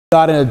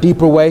God in a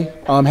deeper way,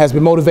 has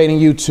been motivating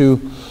you to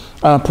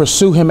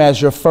pursue him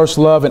as your first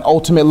love and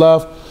ultimate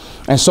love.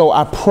 And so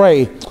I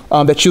pray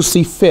that you'll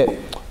see fit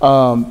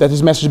that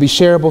this message will be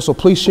shareable. So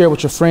please share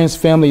with your friends,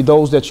 family,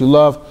 those that you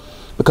love,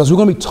 because we're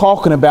going to be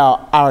talking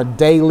about our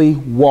daily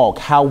walk,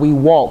 how we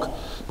walk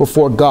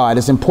before God.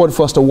 It's important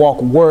for us to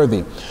walk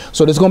worthy.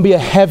 So there's going to be a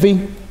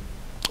heavy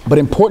but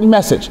important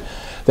message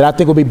that I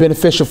think will be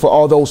beneficial for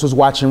all those who's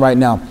watching right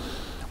now.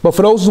 But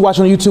for those who's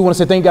watching on YouTube, I want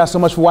to say thank you guys so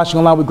much for watching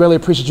online. We greatly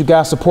appreciate you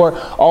guys' support.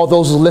 All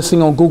those who's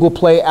listening on Google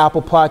Play,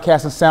 Apple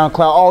Podcasts, and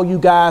SoundCloud, all you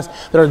guys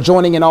that are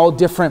joining in all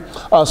different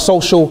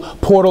social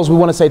portals, we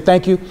want to say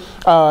thank you.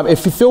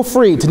 If you feel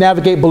free to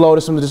navigate below,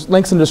 there's some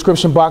links in the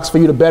description box for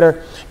you to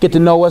better get to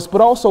know us.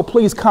 But also,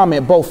 please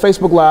comment both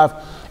Facebook Live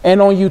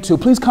and on YouTube.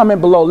 Please comment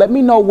below. Let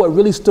me know what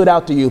really stood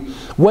out to you.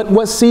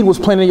 What seed was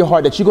planted in your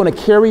heart that you're going to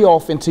carry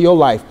off into your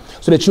life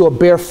so that you will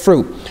bear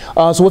fruit.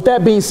 So with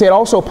that being said,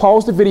 also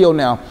pause the video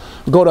now.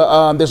 Go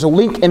to, there's a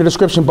link in the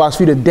description box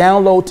for you to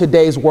download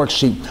today's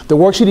worksheet. The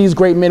worksheet these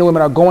great men and women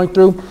are going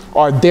through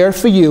are there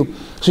for you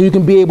so you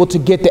can be able to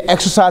get the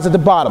exercise at the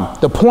bottom.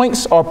 The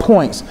points are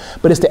points,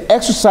 but it's the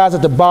exercise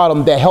at the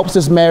bottom that helps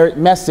this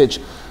message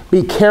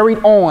be carried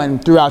on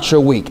throughout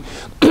your week.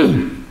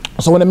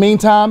 So in the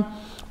meantime,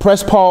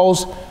 press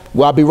pause.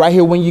 Well, I'll be right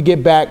here when you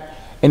get back.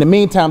 In the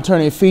meantime, turn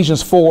to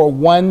Ephesians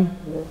 4:1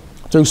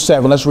 through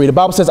 7. Let's read. The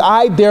Bible says,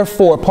 I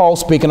therefore, Paul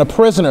speaking, a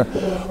prisoner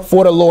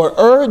for the Lord,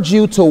 urge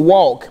you to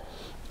walk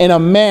in a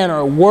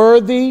manner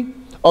worthy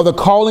of the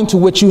calling to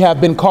which you have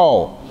been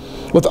called,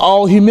 with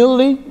all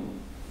humility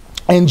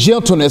and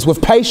gentleness,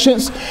 with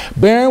patience,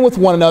 bearing with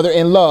one another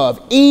in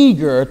love,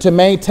 eager to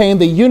maintain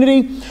the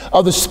unity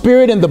of the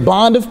Spirit in the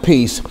bond of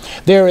peace.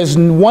 There is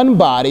one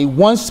body,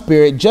 one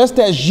Spirit, just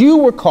as you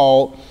were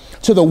called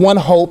to the one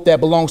hope that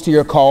belongs to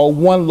your call,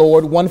 one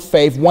Lord, one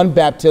faith, one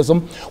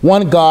baptism,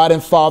 one God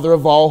and Father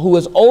of all, who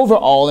is over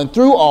all and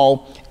through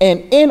all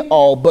and in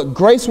all. But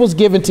grace was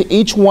given to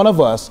each one of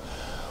us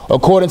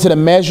according to the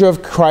measure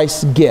of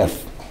Christ's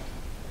gift.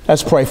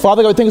 Let's pray.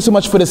 Father God, thank you so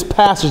much for this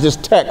passage, this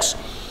text,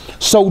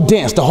 so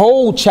dense, the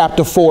whole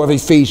chapter 4 of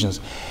Ephesians.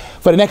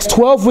 For the next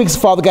 12 weeks,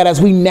 Father God,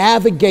 as we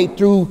navigate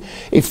through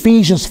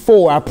Ephesians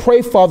 4, I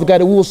pray, Father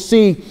God, that we will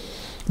see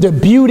the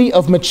beauty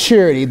of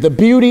maturity, the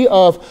beauty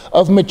of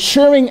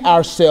maturing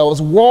ourselves,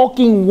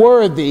 walking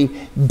worthy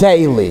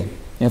daily.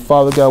 And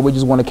Father God, we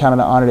just want to count on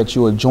the honor that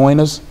you will join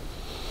us.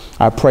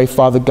 I pray,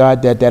 Father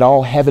God, that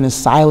all heaven is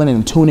silent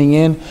and tuning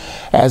in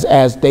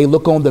as they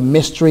look on the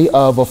mystery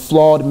of a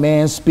flawed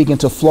man speaking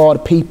to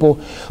flawed people,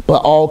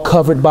 but all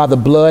covered by the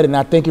blood. And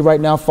I thank you right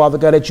now, Father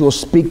God, that you will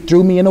speak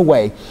through me in a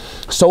way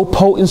so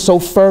potent, so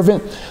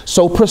fervent,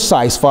 so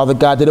precise, Father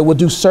God, that it will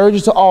do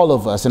surgery to all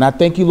of us. And I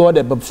thank you, Lord,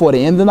 that before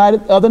the end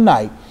of the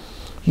night,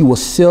 you will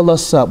seal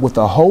us up with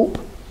a hope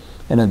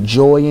and a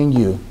joy in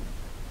you.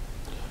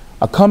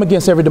 I come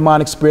against every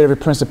demonic spirit, every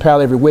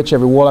principality, every witch,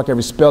 every warlock,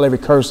 every spell, every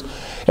curse,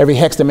 every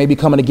hex that may be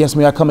coming against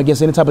me. I come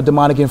against any type of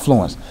demonic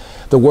influence.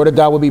 The word of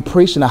God will be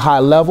preached in a high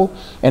level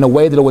in a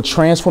way that it will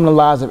transform the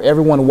lives of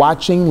everyone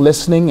watching,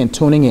 listening, and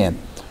tuning in.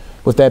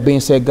 With that being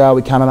said, God,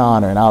 we count on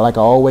honor. And like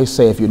I always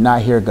say, if you're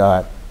not here,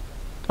 God,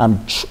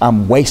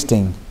 I'm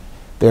wasting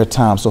their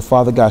time. So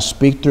Father God,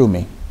 speak through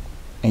me.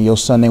 In your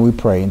Son's name we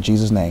pray. In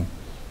Jesus' name,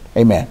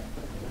 amen.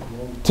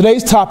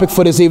 Today's topic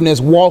for this evening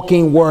is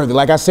walking worthy.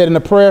 Like I said in the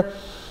prayer,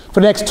 for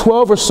the next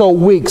 12 or so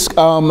weeks,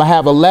 I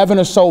have 11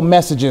 or so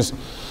messages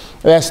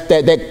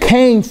that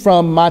came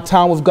from my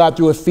time with God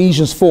through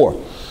Ephesians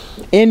 4.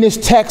 In this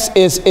text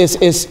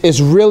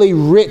is really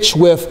rich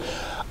with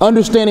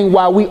understanding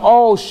why we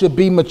all should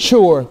be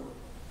mature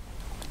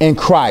in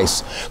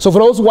Christ. So for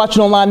those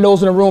watching online,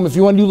 those in the room, if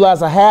you want to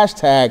utilize a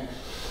hashtag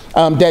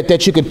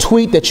that you could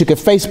tweet, that you could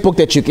Facebook,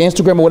 that you can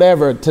Instagram or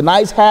whatever,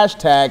 tonight's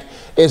hashtag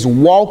is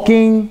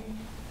walking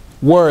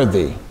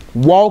worthy.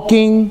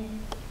 Walking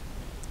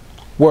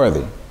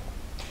worthy.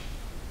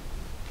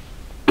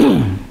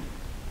 I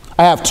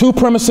have two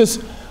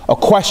premises, a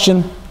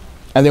question,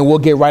 and then we'll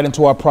get right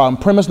into our problem.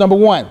 Premise number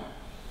one,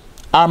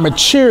 our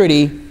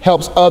maturity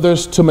helps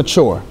others to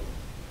mature.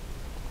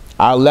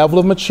 Our level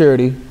of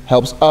maturity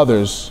helps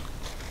others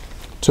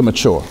to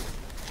mature.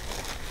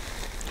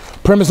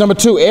 Premise number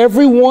two,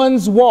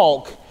 everyone's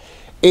walk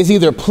is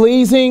either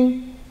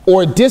pleasing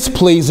or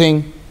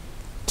displeasing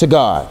to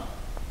God.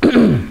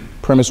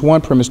 Premise one,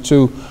 premise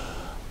two,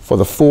 for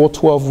the full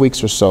 12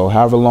 weeks or so,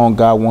 however long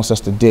God wants us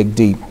to dig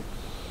deep,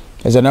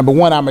 is that number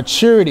one, our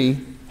maturity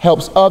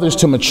helps others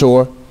to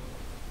mature.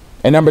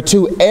 And number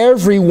two,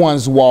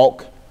 everyone's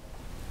walk,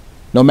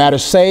 no matter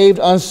saved,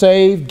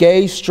 unsaved,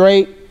 gay,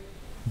 straight,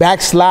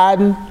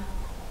 backsliding,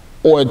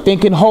 or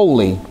thinking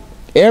holy,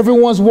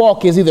 everyone's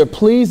walk is either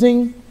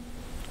pleasing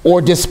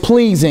or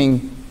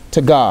displeasing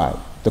to God.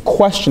 The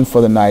question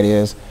for the night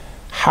is,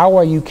 how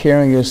are you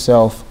carrying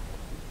yourself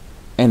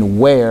and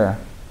where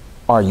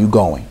are you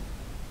going?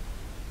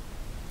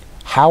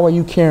 How are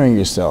you carrying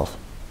yourself?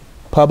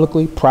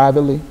 Publicly,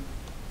 privately,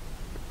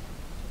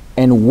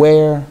 and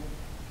where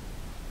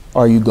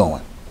are you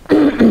going?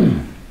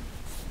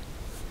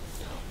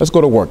 Let's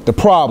go to work. The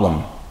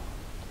problem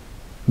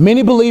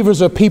Many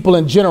believers or people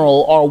in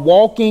general are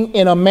walking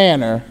in a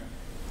manner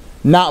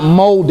not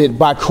molded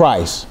by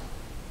Christ.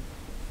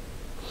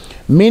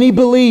 Many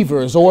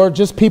believers or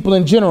just people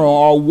in general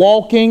are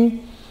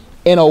walking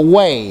in a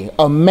way,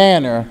 a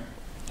manner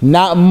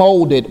not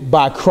molded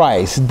by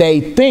Christ. They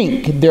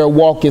think their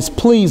walk is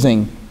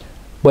pleasing,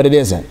 but it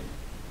isn't.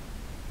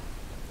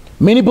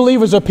 Many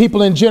believers or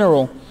people in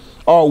general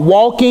are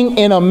walking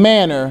in a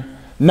manner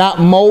not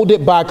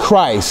molded by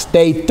Christ.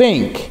 They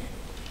think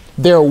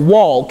their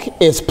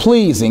walk is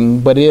pleasing,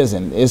 but it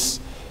isn't. It's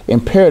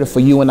imperative for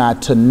you and I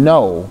to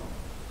know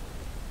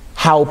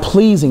how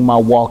pleasing my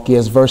walk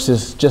is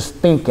versus just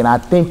thinking I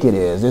think it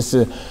is.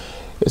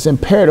 It's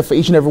imperative for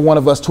each and every one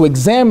of us to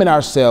examine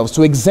ourselves,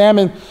 to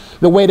examine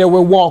the way that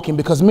we're walking,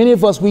 because many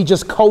of us, we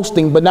just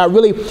coasting, but not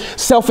really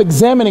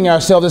self-examining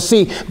ourselves to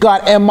see,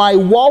 God, am I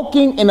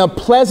walking in a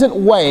pleasant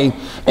way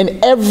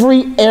in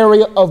every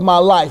area of my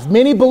life?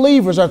 Many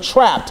believers are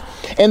trapped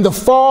in the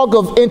fog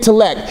of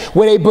intellect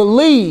where they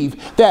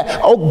believe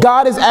that, oh,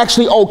 God is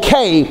actually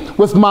okay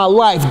with my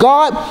life.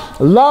 God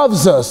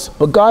loves us,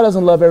 but God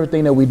doesn't love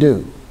everything that we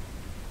do.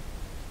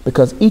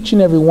 Because each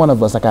and every one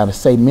of us, like I've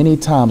said many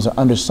times, are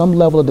under some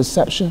level of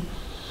deception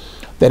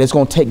that it's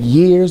going to take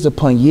years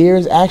upon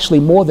years, actually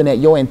more than that,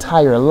 your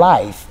entire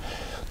life,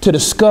 to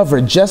discover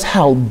just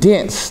how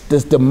dense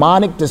this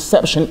demonic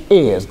deception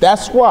is.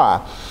 That's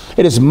why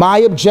it is my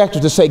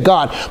objective to say,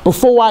 God,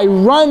 before I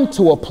run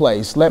to a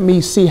place, let me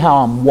see how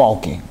I'm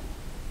walking.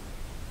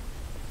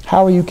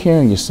 How are you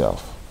carrying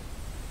yourself?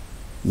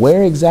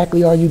 Where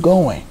exactly are you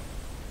going?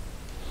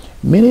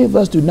 Many of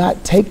us do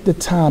not take the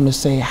time to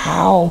say,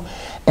 how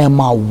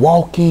am I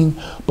walking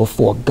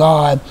before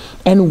God?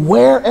 And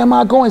where am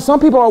I going?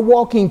 Some people are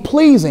walking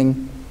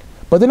pleasing,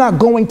 but they're not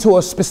going to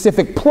a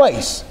specific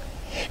place.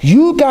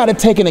 You got to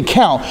take into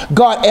account,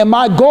 God, am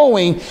I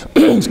going,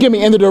 excuse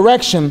me, in the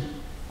direction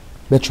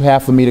that you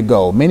have for me to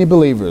go? Many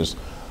believers,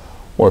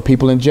 or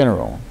people in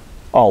general,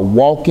 are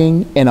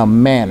walking in a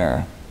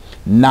manner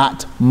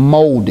not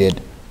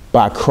molded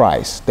by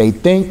Christ. They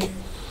think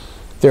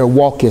their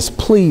walk is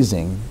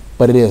pleasing,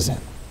 but it isn't.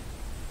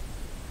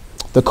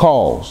 The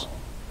cause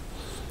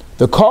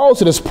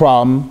of this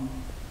problem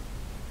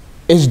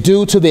is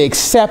due to the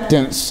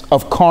acceptance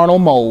of carnal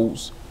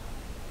molds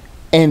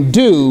and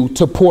due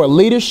to poor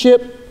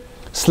leadership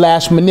 /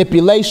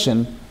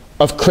 manipulation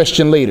of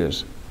Christian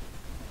leaders.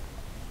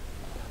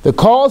 The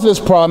cause of this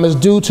problem is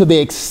due to the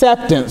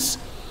acceptance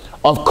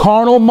of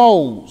carnal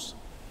molds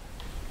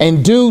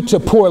and due to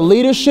poor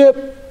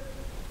leadership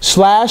 /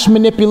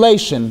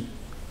 manipulation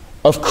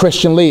of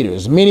Christian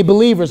leaders. Many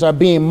believers are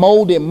being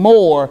molded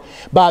more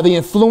by the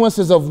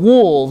influences of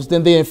wolves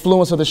than the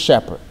influence of the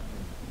shepherd.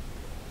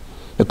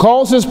 The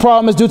cause of this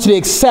problem is due to the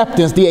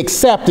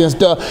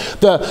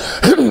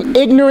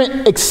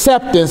ignorant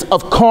acceptance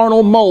of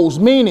carnal molds,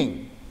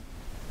 meaning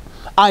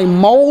I'm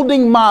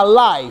molding my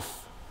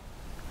life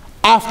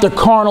after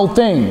carnal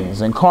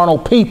things and carnal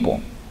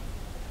people.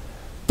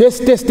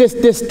 This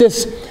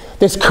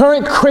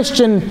current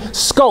Christian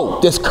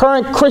scope, this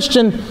current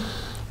Christian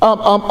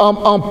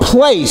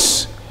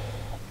place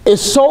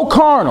is so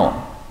carnal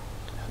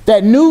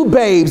that new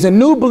babes and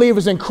new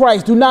believers in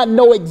Christ do not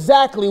know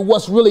exactly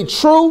what's really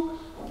true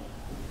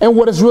and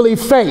what is really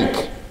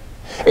fake.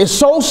 It's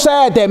so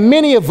sad that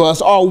many of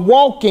us are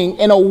walking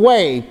in a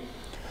way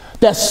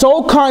that's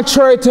so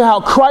contrary to how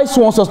Christ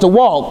wants us to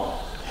walk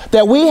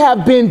that we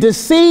have been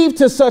deceived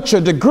to such a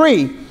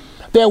degree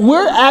that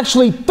we're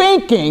actually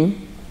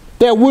thinking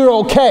that we're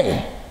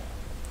okay.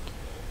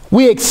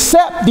 We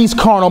accept these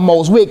carnal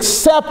molds. We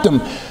accept them.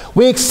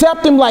 We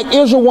accept them like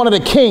Israel wanted a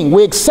king.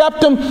 We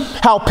accept them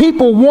how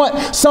people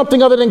want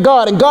something other than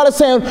God. And God is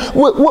saying,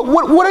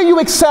 what are you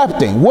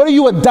accepting? What are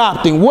you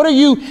adopting? What are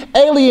you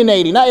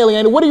alienating? Not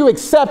alienating. What are you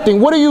accepting?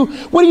 What are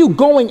you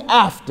going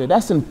after?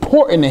 That's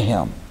important to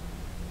him.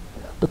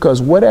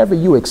 Because whatever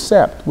you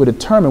accept will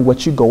determine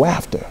what you go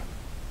after.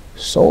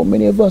 So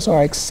many of us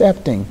are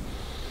accepting.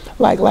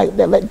 Like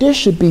there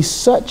should be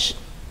such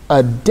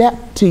a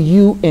depth to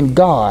you in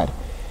God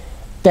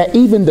that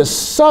even the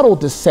subtle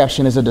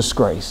deception is a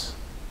disgrace.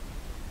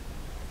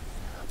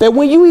 That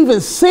when you even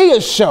see a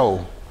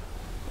show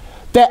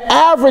that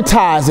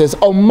advertises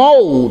a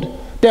mold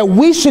that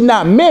we should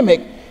not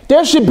mimic,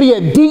 there should be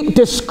a deep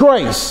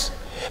disgrace.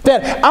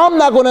 That I'm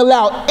not going to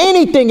allow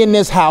anything in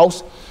this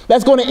house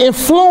that's going to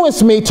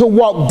influence me to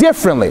walk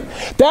differently.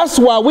 That's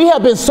why we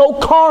have been so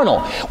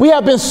carnal. We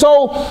have been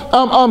so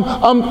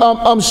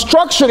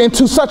structured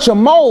into such a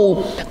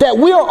mold that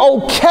we are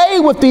okay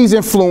with these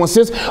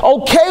influences,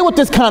 okay with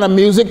this kind of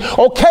music,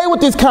 okay with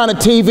this kind of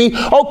TV,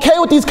 okay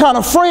with these kind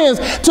of friends,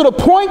 to the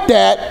point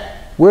that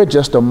we're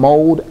just a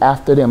mold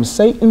after them.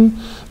 Satan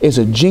is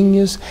a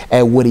genius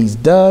at what he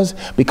does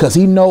because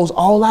he knows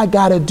all I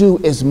got to do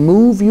is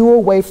move you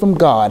away from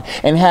God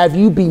and have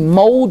you be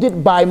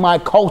molded by my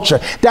culture.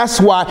 That's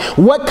why,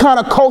 what kind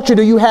of culture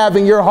do you have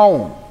in your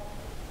home?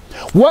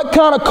 What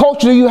kind of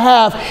culture do you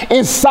have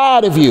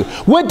inside of you?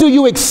 What do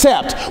you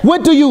accept?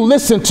 What do you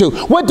listen to?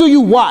 What do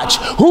you watch?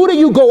 Who do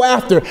you go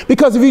after?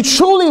 Because if you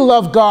truly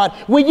love God,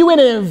 when you're in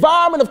an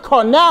environment of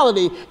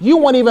carnality, you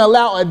won't even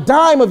allow a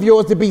dime of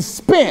yours to be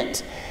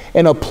spent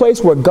in a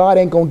place where God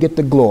ain't going to get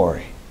the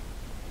glory.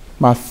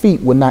 My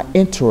feet would not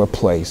enter a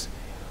place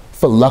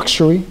for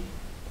luxury,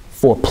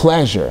 for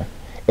pleasure,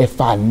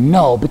 if I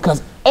know,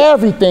 because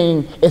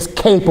everything is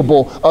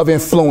capable of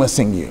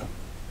influencing you.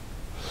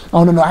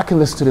 Oh, no, I can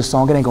listen to this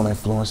song. It ain't going to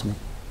influence me.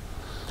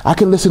 I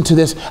can listen to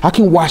this. I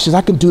can watch this.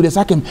 I can do this.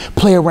 I can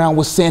play around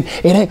with sin.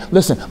 It ain't,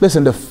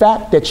 listen, the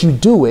fact that you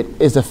do it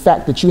is the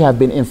fact that you have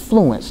been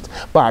influenced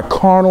by a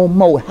carnal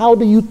mode. How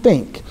do you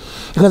think?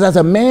 Because as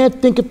a man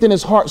thinketh in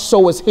his heart,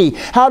 so is he.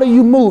 How do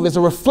you move? It's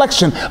a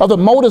reflection of the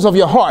motives of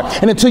your heart.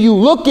 And until you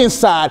look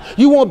inside,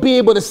 you won't be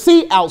able to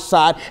see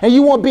outside, and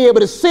you won't be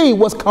able to see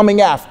what's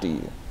coming after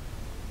you.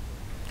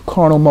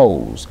 Carnal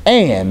modes.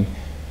 And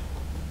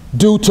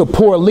due to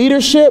poor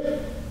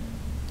leadership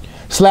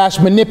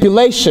 /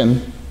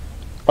 manipulation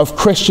of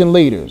Christian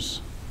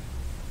leaders.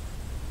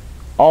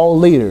 All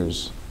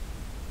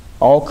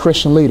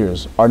Christian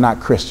leaders are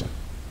not Christian.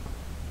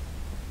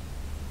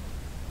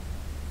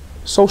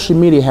 Social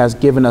media has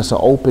given us an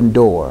open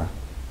door.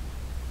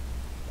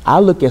 I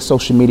look at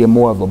social media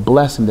more of a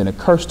blessing than a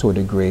curse to a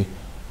degree,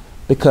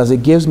 because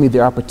it gives me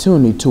the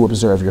opportunity to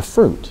observe your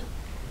fruit.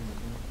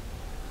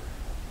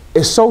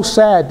 It's so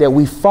sad that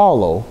we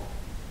follow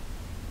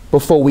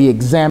before we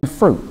examine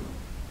fruit.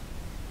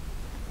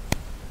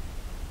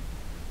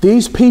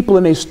 These people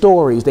in their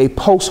stories, they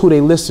post who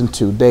they listen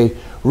to. They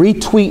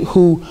retweet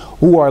who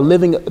are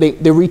living, they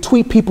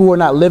retweet people who are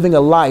not living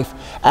a life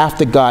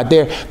after God.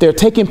 They're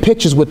taking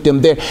pictures with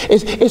them.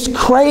 It's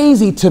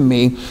crazy to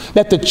me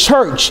that the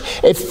church,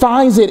 it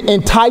finds it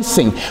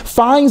enticing,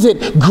 finds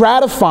it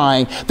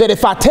gratifying that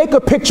if I take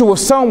a picture with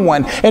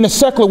someone in the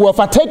secular world, if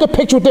I take a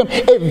picture with them,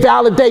 it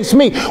validates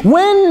me.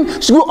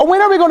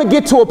 When are we going to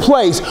get to a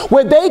place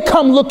where they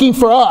come looking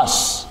for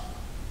us,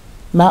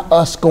 not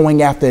us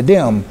going after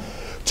them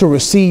to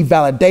receive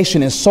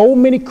validation? And so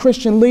many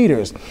Christian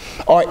leaders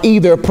are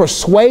either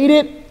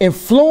persuaded,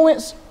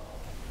 influenced,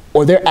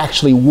 or they're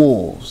actually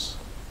wolves.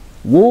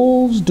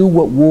 Wolves do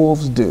what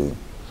wolves do.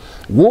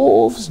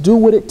 Wolves do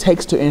what it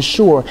takes to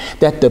ensure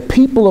that the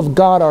people of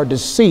God are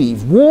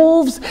deceived.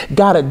 Wolves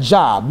got a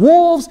job.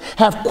 Wolves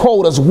have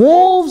quotas.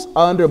 Wolves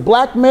are under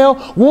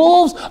blackmail.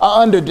 Wolves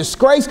are under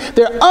disgrace.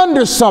 They're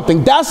under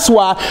something. That's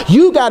why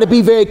you got to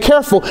be very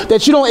careful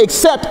that you don't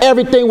accept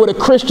everything with a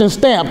Christian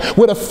stamp,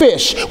 with a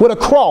fish, with a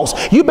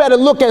cross. You better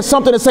look at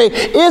something and say,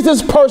 is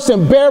this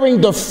person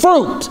bearing the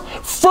fruit?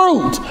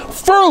 Fruit.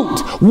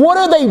 What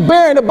are they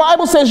bearing? The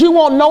Bible says you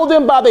won't know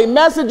them by their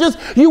messages.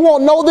 You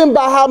won't know them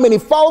by how many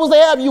followers they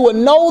have. You will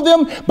know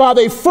them by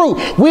their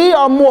fruit. We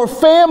are more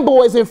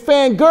fanboys and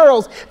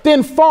fangirls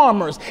than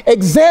farmers,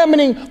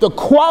 examining the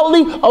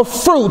quality of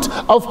fruit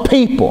of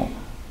people.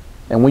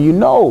 And when you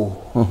know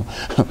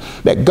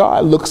that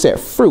God looks at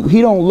fruit,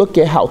 he don't look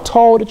at how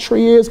tall the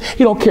tree is.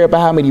 He don't care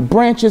about how many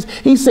branches.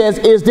 He says,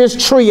 is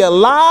this tree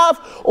alive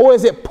or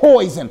is it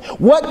poison?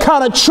 What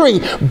kind of tree?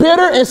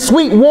 Bitter and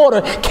sweet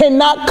water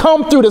cannot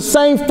come through the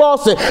same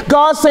faucet.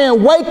 God's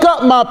saying, wake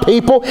up, my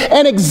people,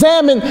 and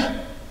examine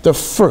the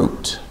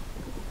fruit.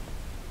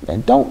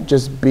 And don't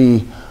just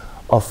be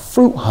a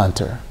fruit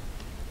hunter.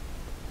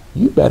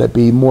 You better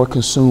be more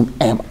consumed.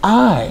 Am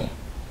I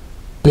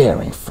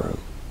bearing fruit?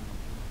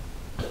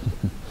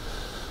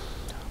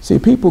 See,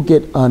 people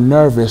get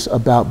nervous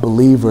about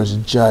believers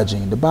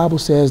judging. The Bible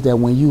says that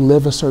when you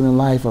live a certain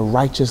life, a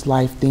righteous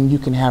life, then you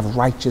can have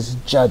righteous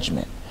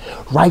judgment.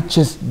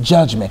 Righteous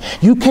judgment.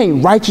 You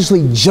can't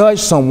righteously judge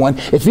someone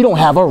if you don't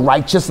have a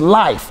righteous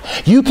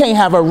life. You can't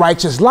have a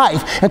righteous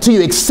life until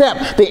you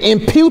accept the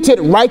imputed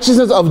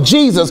righteousness of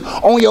Jesus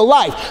on your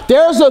life.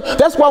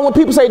 That's why when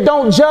people say,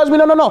 don't judge me,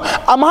 no.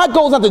 My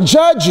goal is not to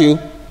judge you.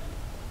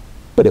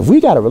 But if we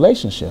got a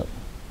relationship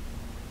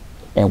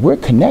and we're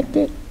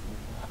connected,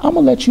 I'm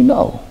going to let you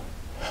know,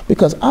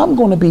 because I'm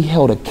going to be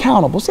held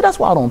accountable. See, that's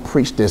why I don't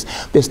preach this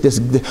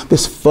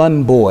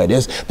fun boy,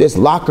 this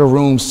locker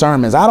room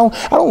sermons. I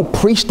don't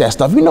preach that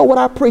stuff. You know what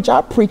I preach?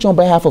 I preach on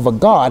behalf of a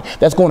God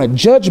that's going to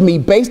judge me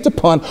based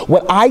upon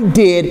what I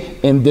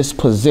did in this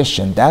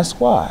position. That's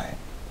why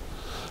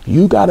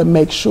you got to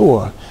make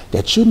sure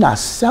that you're not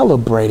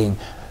celebrating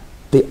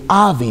the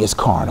obvious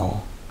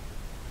carnal.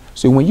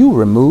 See, when you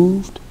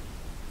removed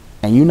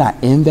and you're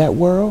not in that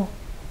world,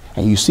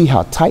 and you see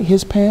how tight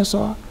his pants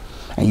are,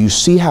 and you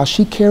see how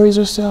she carries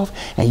herself,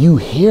 and you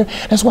hear,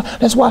 that's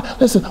why,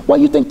 listen, what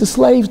do you think the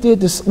slaves did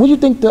this? What do you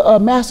think the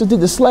masters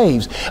did to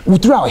slaves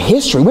throughout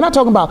history? We're not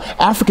talking about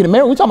African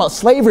American, we're talking about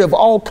slavery of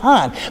all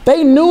kind.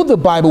 They knew the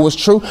Bible was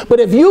true, but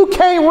if you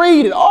can't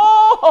read it,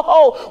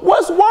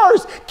 what's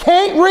worse?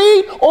 Can't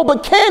read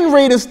but can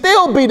read and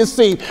still be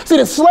deceived. See,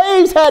 the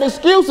slaves had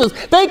excuses.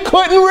 They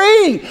couldn't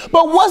read.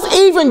 But what's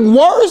even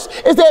worse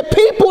is that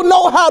people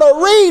know how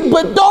to read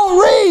but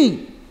don't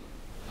read.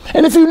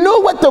 And if you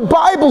knew what the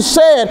Bible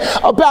said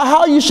about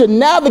how you should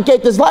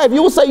navigate this life,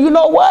 you would say, you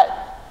know what?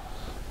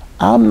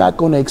 I'm not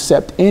going to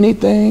accept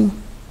anything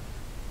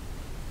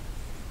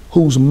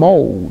whose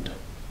mold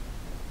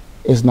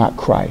is not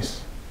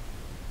Christ.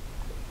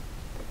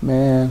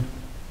 Man,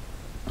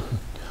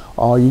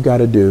 all you got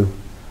to do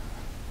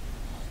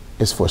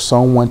is for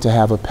someone to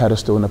have a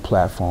pedestal and a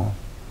platform,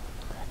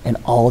 and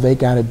all they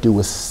got to do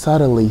is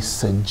subtly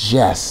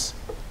suggest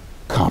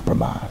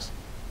compromise.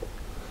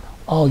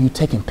 Oh, you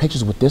taking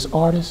pictures with this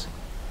artist?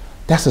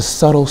 That's a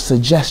subtle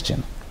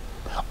suggestion.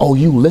 Oh,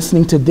 you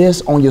listening to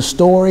this on your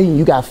story,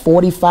 you got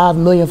 45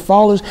 million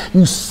followers,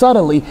 you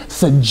subtly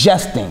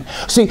suggesting.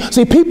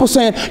 See, people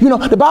saying, you know,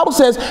 the Bible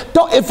says,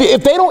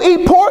 if they don't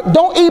eat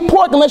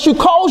pork unless you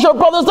cause your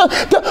brothers.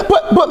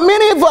 But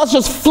many of us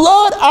just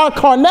flood our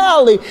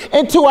carnality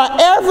into our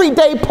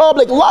everyday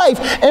public life,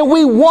 and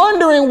we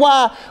wondering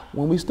why,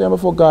 when we stand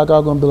before God,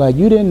 God gonna be like,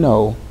 you didn't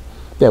know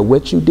that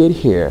what you did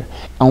here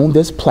on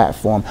this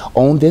platform,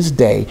 on this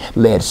day,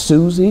 led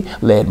Susie,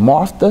 led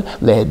Martha,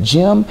 led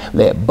Jim,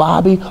 led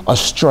Bobby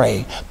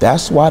astray.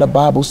 That's why the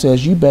Bible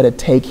says you better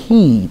take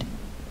heed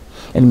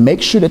and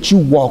make sure that you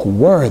walk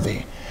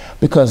worthy,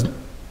 because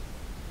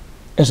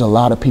there's a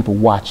lot of people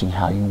watching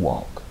how you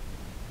walk.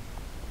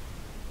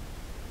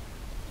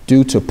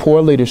 Due to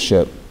poor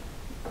leadership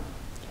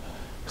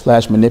 /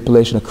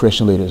 manipulation of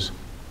Christian leaders,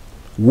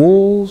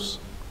 wolves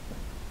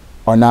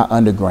are not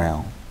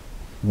underground.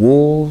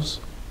 Wolves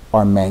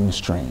are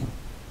mainstream.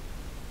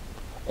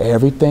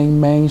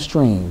 Everything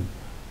mainstream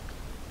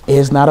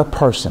is not a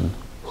person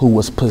who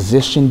was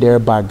positioned there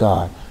by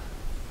God.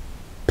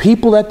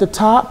 People at the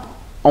top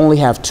only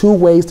have two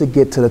ways to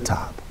get to the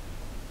top.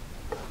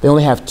 They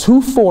only have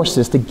two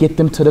forces to get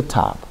them to the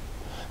top: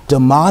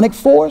 demonic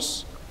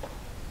force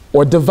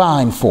or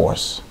divine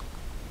force.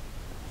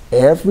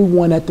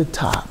 Everyone at the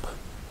top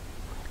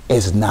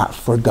is not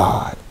for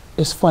God.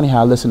 It's funny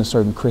how I listen to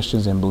certain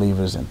Christians and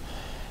believers and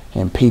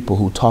people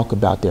who talk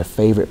about their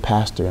favorite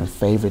pastor and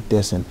favorite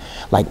this, and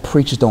like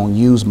preachers don't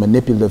use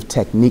manipulative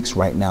techniques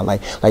right now.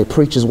 Like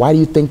preachers, why do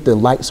you think the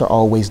lights are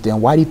always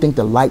dim? Why do you think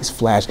the lights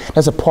flash?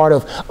 That's a part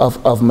of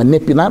not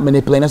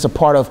manipulating, that's a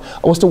part of,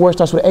 what's the word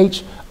starts with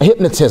H?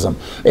 Hypnotism.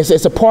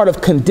 It's a part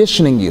of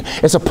conditioning you.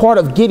 It's a part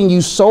of getting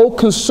you so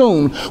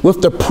consumed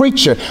with the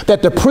preacher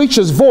that the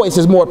preacher's voice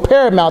is more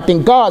paramount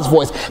than God's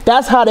voice.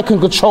 That's how they can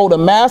control the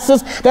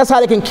masses. That's how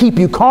they can keep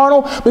you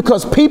carnal,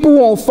 because people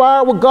who are on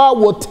fire with God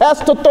will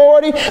test authority.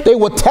 They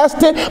will test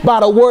it by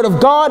the word of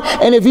God.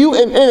 And if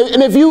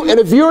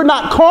you're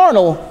not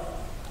carnal,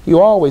 you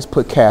always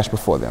put cash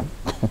before them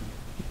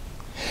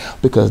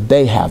because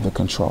they have the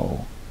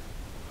control.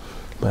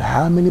 But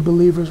how many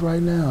believers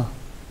right now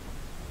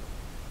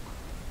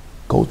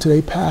go to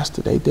their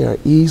pastor? They are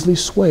easily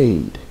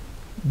swayed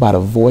by the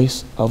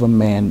voice of a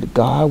man.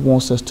 God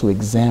wants us to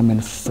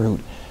examine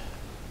fruit.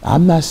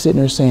 I'm not sitting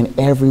there saying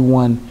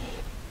everyone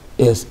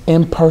is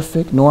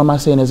imperfect, nor am I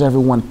saying is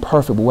everyone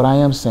perfect. But what I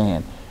am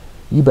saying,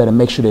 you better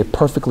make sure they're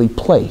perfectly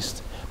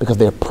placed, because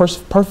they're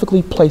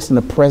perfectly placed in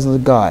the presence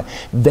of God.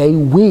 They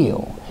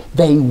will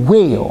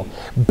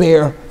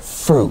bear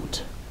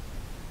fruit.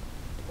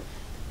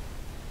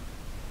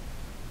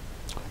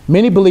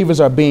 Many believers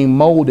are being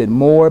molded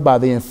more by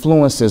the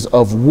influences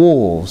of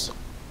wolves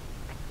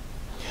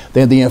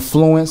than the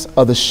influence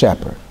of the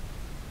shepherd.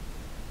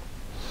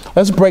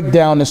 Let's break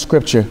down the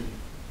scripture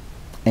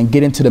and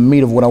get into the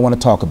meat of what I want to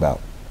talk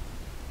about.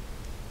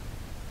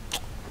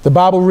 The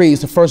Bible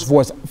reads, the first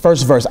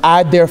verse,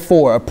 I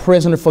therefore, a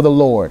prisoner for the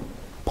Lord.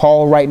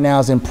 Paul right now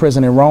is in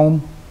prison in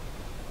Rome.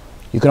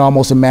 You can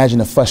almost imagine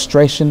the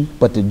frustration,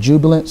 but the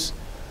jubilance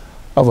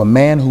of a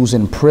man who's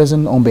in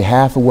prison on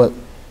behalf of what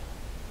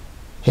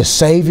his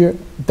Savior,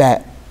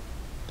 that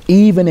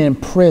even in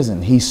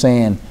prison, he's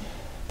saying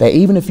that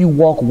even if you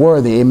walk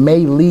worthy, it may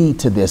lead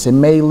to this. It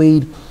may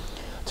lead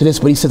to this.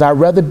 But he says, I'd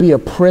rather be a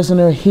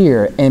prisoner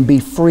here and be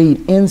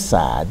freed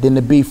inside than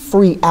to be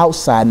free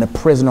outside and a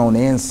prisoner on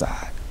the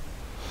inside.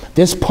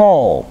 This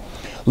Paul,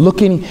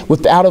 looking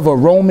out of a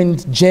Roman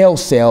jail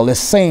cell, is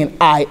saying,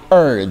 I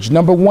urge.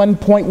 Number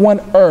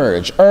 1.1,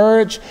 urge.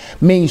 Urge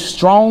means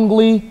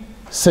strongly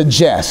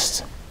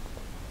suggest.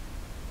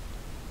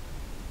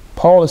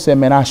 Paul has said,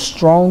 man, I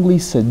strongly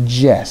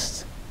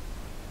suggest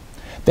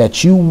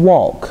that you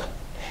walk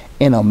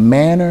in a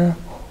manner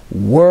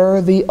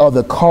worthy of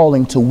the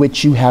calling to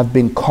which you have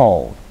been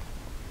called.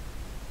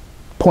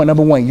 Point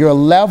number 1, your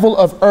level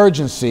of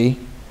urgency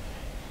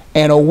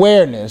and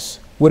awareness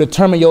will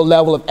determine your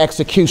level of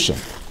execution.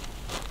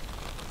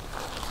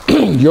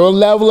 Your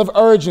level of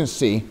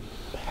urgency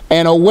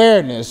and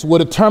awareness will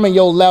determine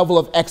your level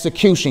of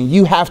execution.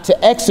 You have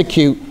to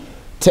execute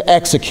to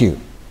execute.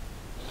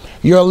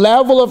 Your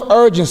level of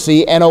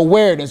urgency and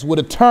awareness will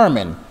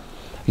determine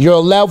your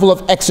level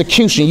of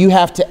execution. You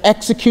have to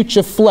execute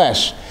your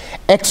flesh,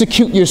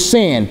 execute your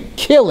sin,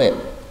 kill it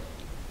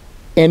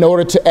in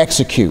order to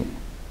execute.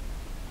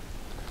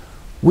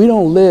 We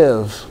don't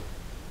live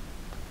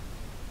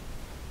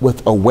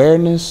with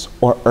awareness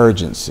or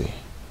urgency.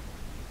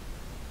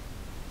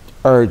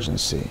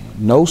 Urgency.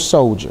 No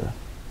soldier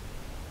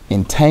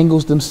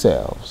entangles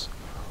themselves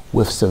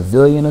with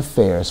civilian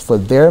affairs, for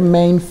their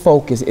main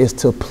focus is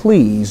to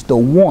please the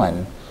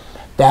one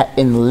that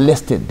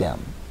enlisted them.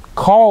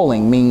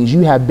 Calling means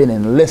you have been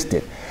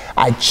enlisted.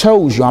 I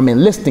chose you. I'm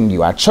enlisting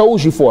you. I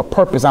chose you for a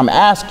purpose. I'm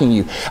asking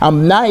you.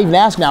 I'm not even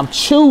asking you. I'm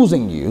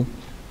choosing you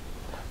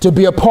to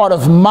be a part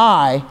of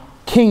my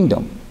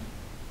kingdom.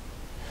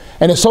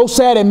 And it's so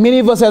sad that many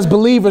of us as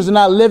believers are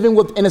not living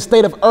in a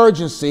state of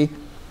urgency.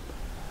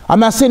 I'm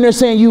not sitting there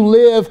saying you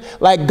live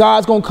like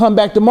God's going to come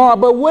back tomorrow,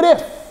 but what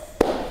if?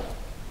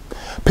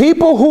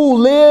 People who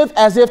live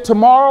as if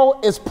tomorrow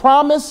is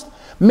promised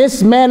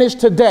mismanage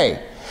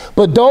today.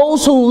 But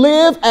those who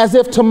live as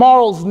if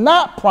tomorrow's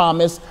not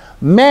promised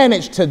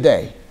manage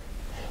today.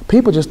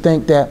 People just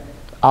think that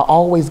I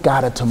always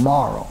got a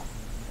tomorrow.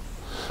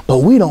 But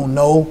we don't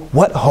know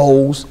what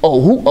holds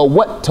or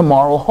what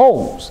tomorrow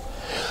holds.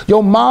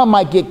 Your mom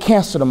might get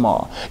cancer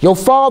tomorrow. Your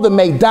father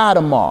may die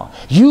tomorrow.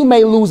 You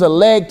may lose a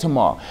leg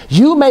tomorrow.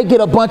 You may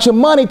get a bunch of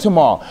money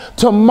tomorrow.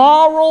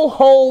 Tomorrow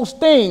holds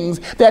things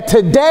that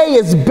today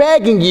is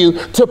begging you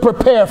to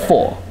prepare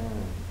for.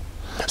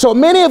 So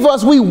many of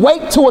us, we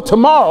wait till a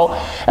tomorrow,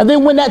 and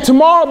then when that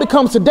tomorrow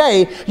becomes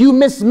today, you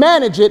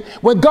mismanage it,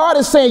 when God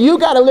is saying you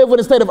got to live with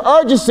a state of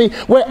urgency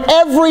where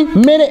every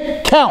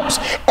minute counts.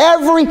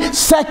 Every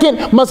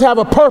second must have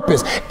a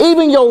purpose.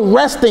 Even your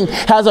resting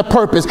has a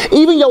purpose.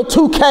 Even your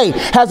 2K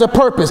has a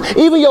purpose.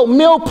 Even your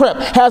meal prep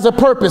has a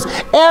purpose.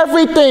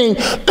 Everything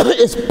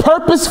is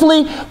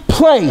purposefully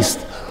placed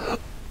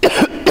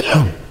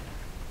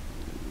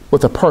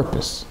with a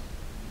purpose.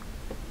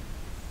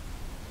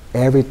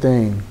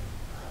 Everything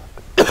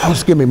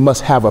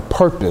must have a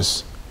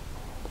purpose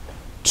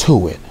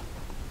to it.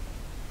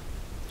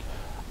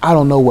 I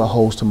don't know what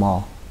holds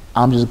tomorrow.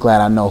 I'm just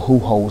glad I know who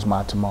holds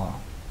my tomorrow.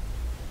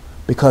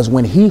 Because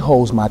when he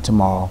holds my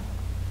tomorrow,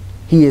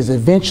 he is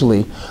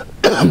eventually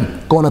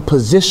going to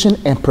position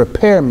and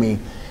prepare me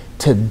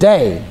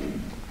today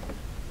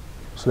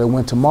so that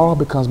when tomorrow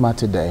becomes my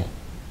today,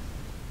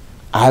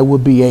 I will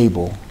be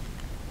able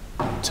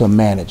to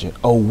manage it.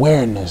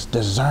 Awareness,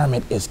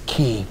 discernment is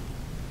key.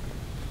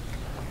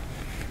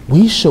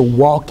 We should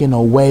walk in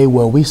a way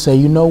where we say,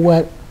 you know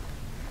what?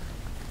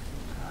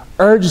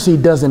 Urgency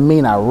doesn't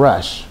mean I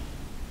rush.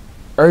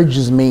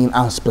 Urgency means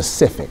I'm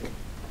specific.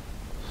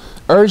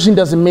 Urgency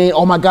doesn't mean,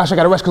 oh my gosh, I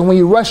got to rush, because when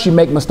you rush, you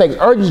make mistakes.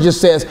 Urgency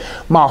just says,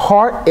 my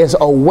heart is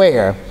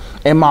aware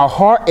and my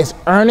heart is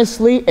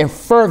earnestly and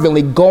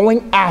fervently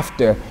going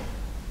after,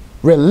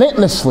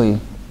 relentlessly,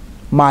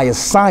 my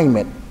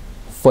assignment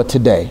for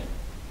today.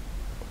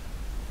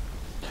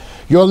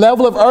 Your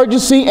level of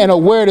urgency and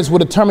awareness will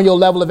determine your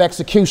level of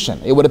execution.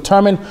 It will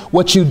determine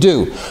what you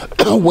do.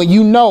 When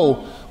you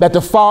know that the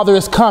Father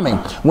is coming,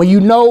 when you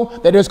know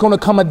that there's going to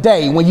come a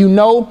day, when you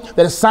know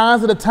that the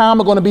signs of the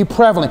time are going to be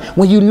prevalent,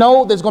 when you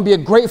know there's going to be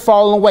a great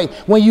falling away,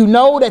 when you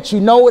know that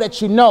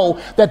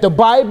the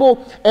Bible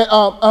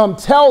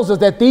tells us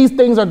that these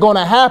things are going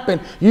to happen,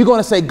 you're going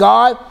to say,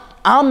 God,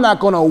 I'm not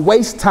going to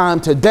waste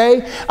time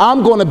today.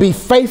 I'm going to be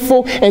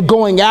faithful in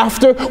going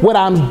after what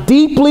I'm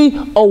deeply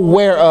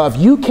aware of.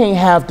 You can't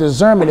have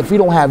discernment if you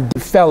don't have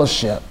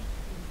fellowship.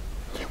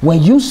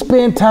 When you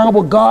spend time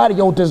with God,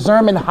 your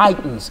discernment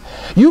heightens.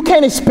 You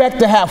can't expect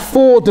to have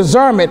full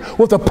discernment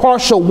with a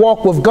partial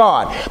walk with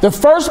God. The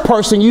first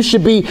person you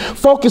should be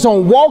focused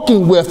on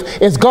walking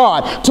with is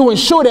God, to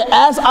ensure that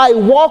as I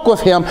walk with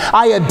him,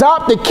 I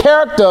adopt the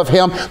character of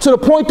him to the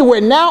point to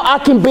where now I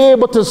can be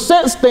able to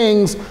sense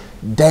things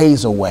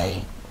days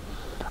away.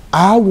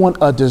 I want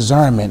a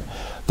discernment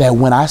that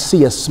when I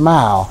see a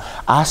smile,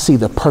 I see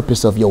the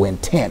purpose of your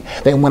intent.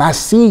 That when I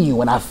see you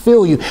and I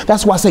feel you,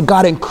 that's why I say,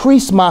 God,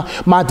 increase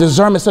my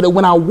discernment so that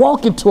when I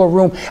walk into a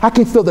room, I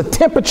can feel the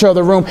temperature of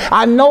the room.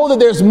 I know that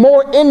there's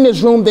more in this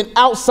room than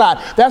outside.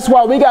 That's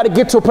why we got to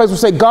get to a place where we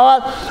say,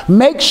 God,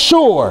 make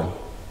sure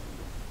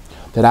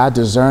that I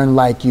discern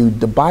like you.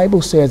 The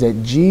Bible says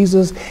that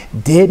Jesus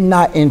did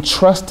not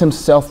entrust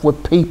himself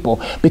with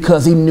people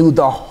because he knew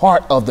the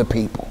heart of the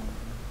people.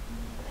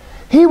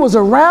 He was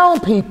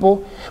around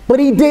people, but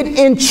he did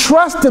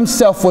entrust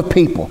himself with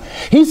people.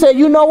 He said,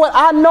 you know what?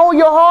 I know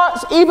your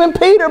hearts. Even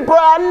Peter, bro,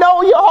 I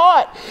know your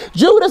heart.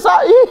 Judas,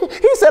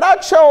 he said, I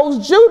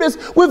chose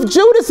Judas with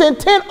Judas'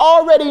 intent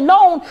already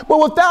known, but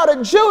without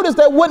a Judas,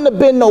 there wouldn't have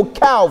been no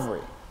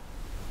Calvary.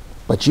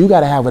 But you got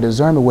to have a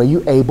discernment where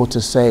you're able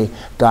to say,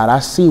 God, I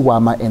see why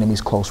my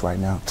enemy's close right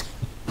now.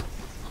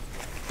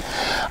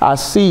 I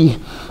see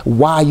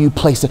why you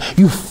place it.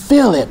 You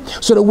feel it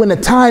so that when the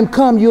time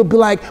comes, you'll be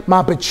like,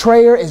 my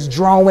betrayer is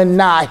drawing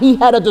nigh. He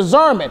had a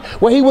discernment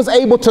where he was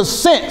able to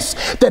sense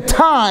the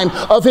time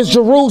of his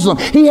Jerusalem.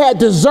 He had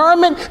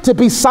discernment to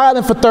be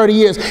silent for 30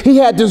 years. He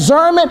had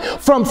discernment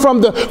from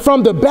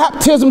the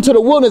baptism to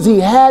the wilderness. He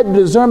had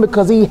discernment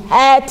because he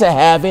had to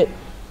have it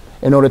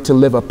in order to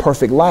live a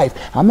perfect life.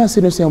 I'm not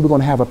sitting there saying we're going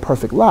to have a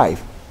perfect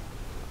life.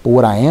 But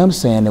what I am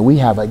saying that we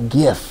have a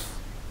gift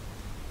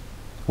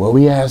where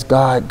we ask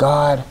God,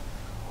 God,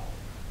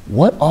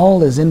 what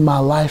all is in my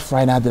life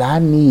right now that I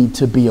need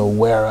to be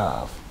aware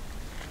of?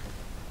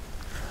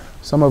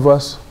 Some of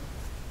us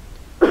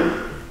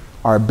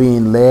are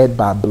being led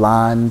by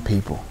blind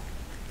people.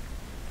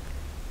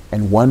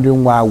 and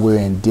wondering why we're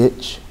in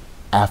ditch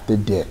after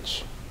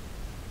ditch.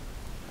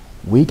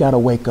 We got to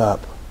wake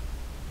up.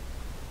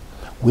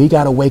 We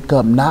got to wake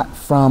up not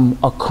from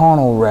a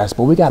carnal rest,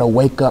 but we got to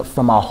wake up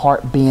from our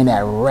heart being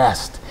at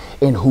rest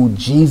in who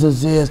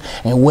Jesus is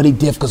and what he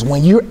did. Because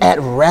when you're at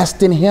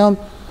rest in him,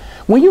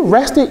 when you're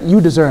rested, you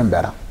discern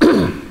better.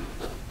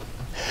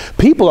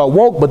 People are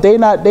woke, but they're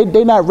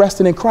not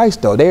resting in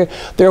Christ though.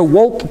 They're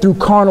woke through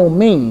carnal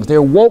means.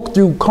 They're woke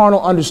through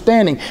carnal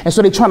understanding. And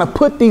so they're trying to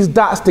put these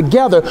dots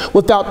together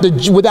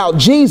without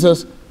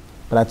Jesus.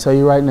 But I tell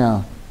you right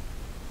now,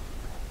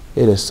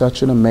 it is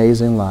such an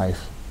amazing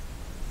life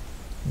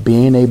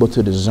being able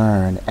to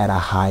discern at a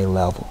high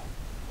level.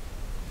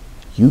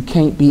 You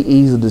can't be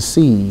easily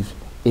deceived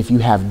if you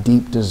have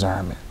deep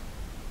discernment.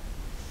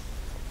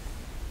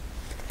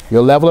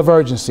 Your level of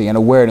urgency and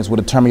awareness will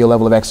determine your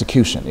level of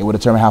execution. It will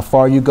determine how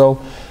far you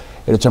go.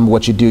 It will determine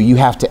what you do. You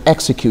have to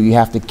execute. You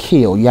have to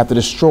kill. You have to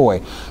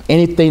destroy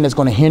anything that's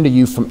going to hinder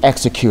you from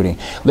executing.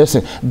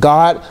 Listen,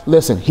 God,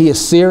 listen, he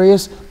is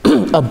serious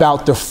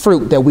about the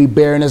fruit that we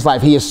bear in his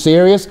life. He is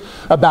serious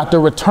about the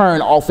return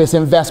off his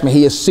investment.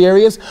 He is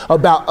serious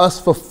about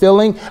us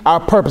fulfilling our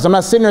purpose. I'm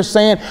not sitting there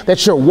saying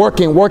that you're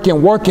working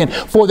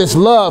for this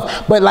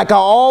love. But like I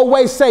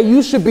always say,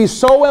 you should be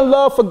so in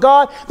love for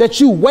God that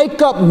you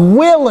wake up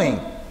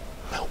willing,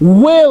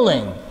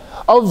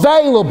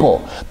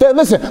 available.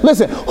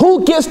 Listen,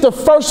 who gets the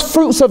first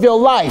fruits of your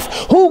life?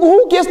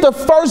 Who gets the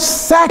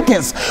first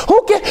seconds?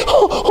 Who gets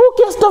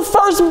the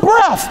first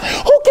breath?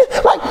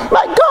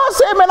 Like God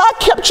said, man, I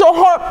kept your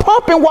heart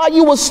pumping while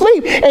you were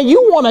asleep, and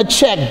you want to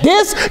check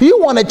this, you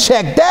want to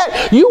check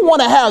that, you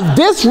want to have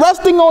this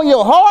resting on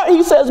your heart.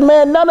 He says,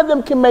 man, none of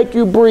them can make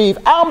you breathe.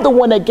 I'm the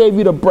one that gave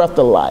you the breath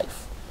of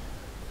life.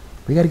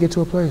 We got to get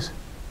to a place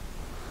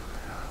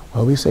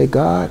where we say,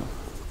 God,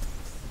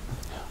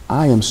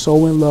 I am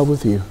so in love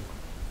with you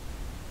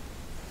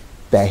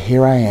that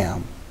here I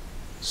am.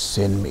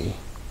 Send me.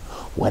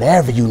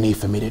 Whatever you need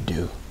for me to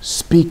do.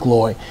 Speak,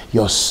 Lord.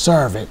 Your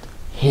servant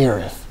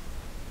heareth.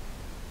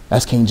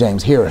 That's King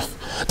James, heareth.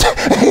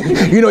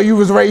 You know, when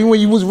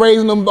you was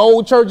raised in them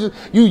old churches,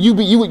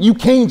 you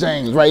King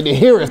James, right? The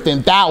heareth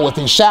and thoueth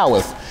and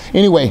showeth.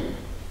 Anyway,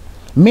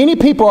 many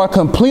people are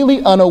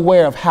completely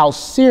unaware of how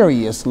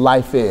serious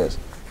life is.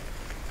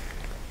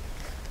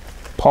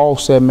 Paul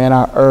said, man,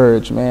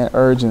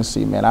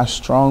 urgency, man. I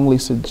strongly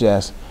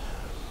suggest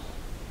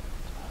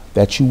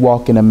that you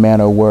walk in a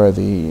manner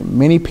worthy.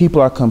 Many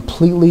people are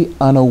completely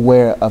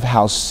unaware of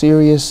how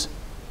serious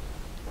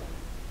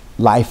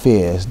life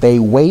is. They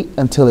wait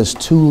until it's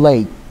too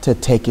late to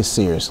take it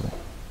seriously.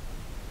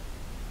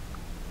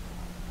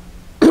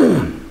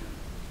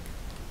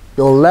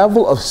 Your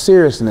level of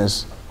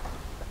seriousness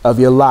of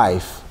your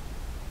life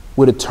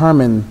will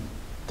determine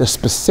the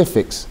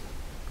specifics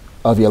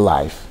of your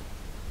life.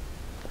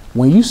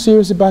 When you're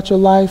serious about your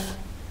life,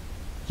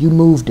 you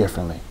move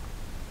differently.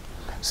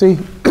 See,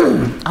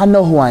 I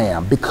know who I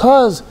am.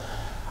 Because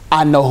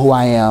I know who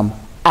I am,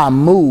 I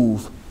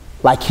move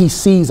like he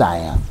sees I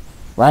am,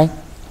 right?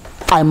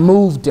 I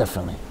move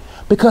differently.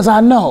 Because I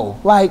know,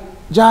 like,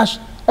 Josh,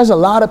 there's a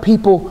lot of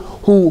people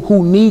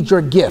who need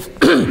your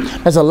gift.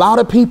 There's a lot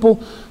of people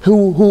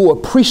who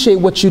appreciate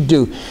what you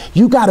do.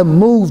 You got to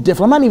move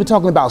different. I'm not even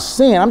talking about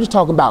sin. I'm just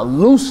talking about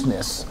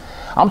looseness.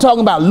 I'm talking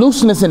about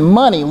looseness in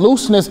money,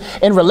 looseness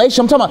in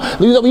relation. I'm talking about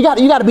you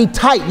got to be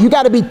tight. You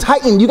got to be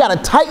tightened. You got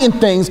to tighten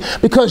things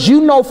because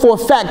you know for a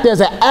fact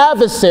there's an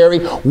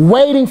adversary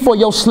waiting for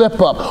your slip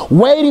up,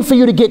 waiting for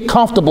you to get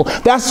comfortable.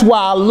 That's why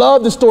I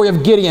love the story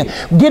of Gideon.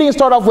 Gideon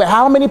started off with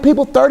how many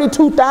people?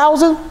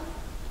 32,000?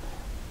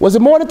 Was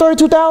it more than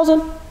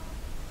 32,000?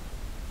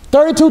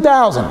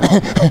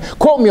 32,000.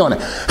 Quote me on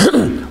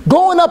it.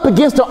 Going up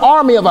against an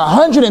army of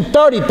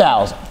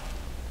 130,000.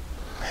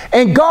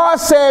 And God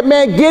said,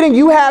 man, Gideon,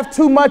 you have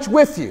too much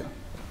with you.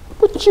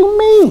 What you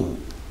mean?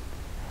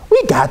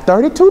 We got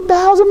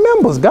 32,000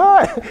 members,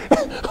 God.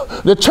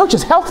 The church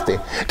is healthy.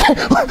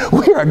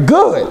 We are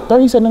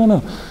good. He said,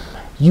 no.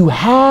 You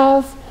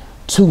have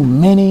too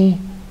many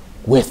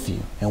with you.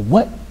 And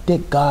what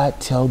did God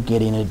tell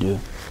Gideon to do?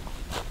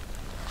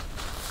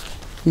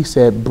 He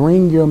said,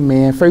 bring your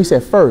men. He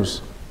said,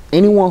 first,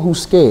 anyone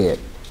who's scared,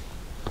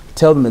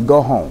 tell them to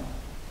go home.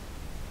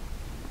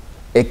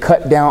 It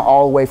cut down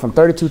all the way from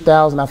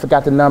 32,000. I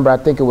forgot the number. I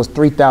think it was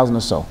 3,000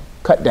 or so.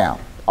 Cut down.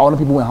 All the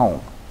people went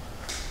home.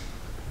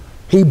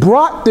 He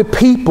brought the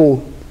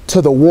people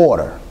to the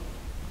water.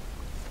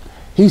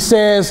 He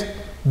says,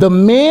 the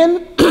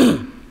men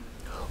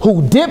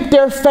who dip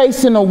their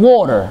face in the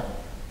water,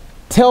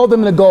 tell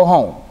them to go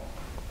home.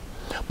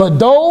 But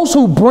those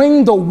who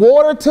bring the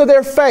water to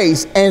their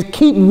face and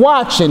keep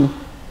watching,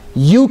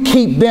 you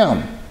keep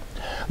them.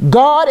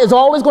 God is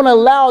always going to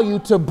allow you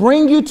to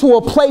bring you to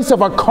a place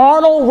of a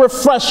carnal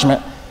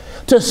refreshment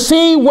to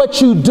see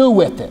what you do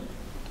with it.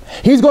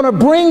 He's going to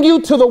bring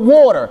you to the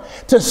water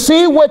to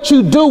see what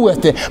you do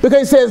with it. Because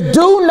he says,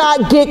 do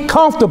not get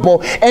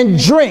comfortable and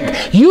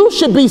drink. You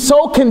should be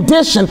so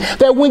conditioned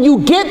that when you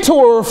get to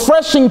a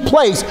refreshing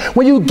place,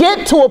 when you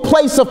get to a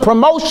place of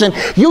promotion,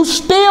 you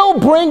still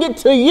bring it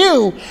to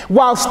you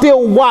while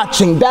still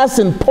watching. That's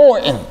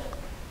important.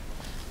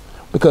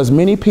 Because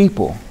many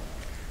people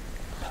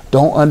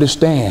don't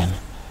understand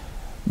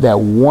that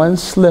one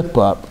slip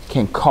up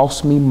can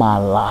cost me my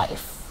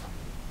life.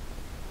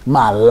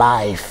 My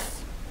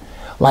life.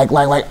 Like,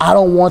 I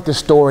don't want the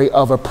story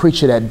of a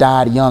preacher that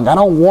died young. I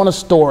don't want a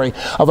story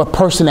of a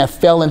person that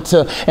fell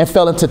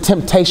into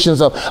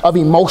temptations of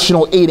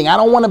emotional eating. I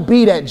don't want to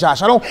be that,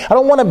 Josh. I don't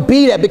want to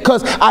be that,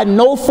 because I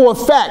know for a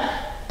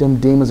fact them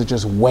demons are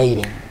just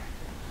waiting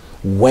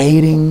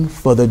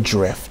for the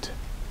drift.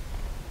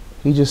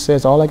 He just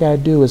says, all I got to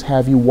do is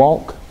have you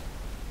walk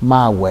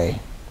my way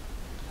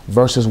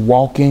versus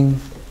walking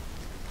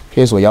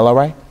his way. Y'all all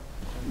right?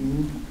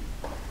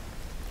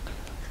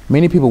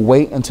 Many people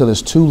wait until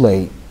it's too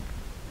late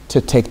to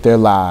take their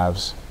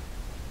lives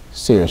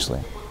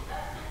seriously.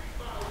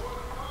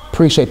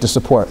 Appreciate the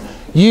support.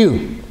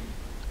 You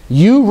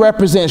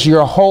represents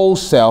your whole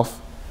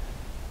self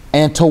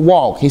and to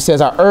walk. He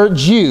says, I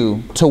urge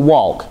you to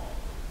walk.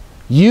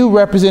 You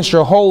represents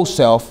your whole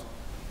self.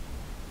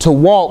 To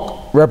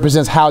walk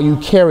represents how you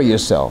carry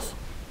yourself.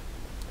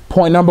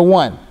 Point number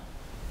one,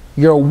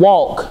 your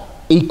walk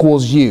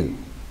equals you.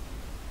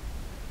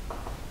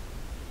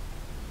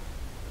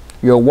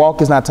 Your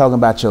walk is not talking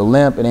about your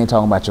limp. It ain't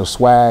talking about your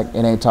swag.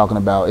 It ain't talking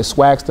about, is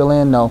swag still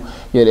in? No.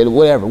 Yeah,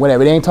 whatever.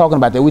 It ain't talking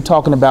about that. We're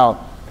talking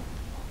about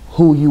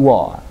who you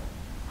are,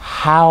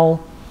 how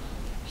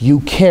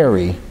you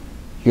carry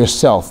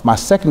yourself. My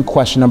second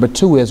question, number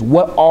two, is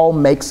what all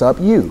makes up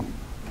you?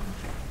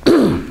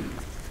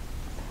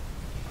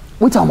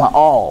 We're talking about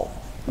all.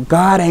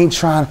 God ain't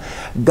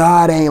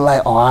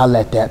like, oh, I'll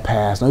let that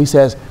pass. No, he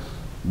says,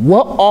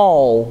 what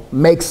all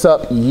makes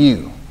up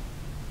you?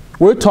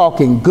 We're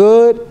talking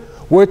good,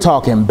 we're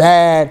talking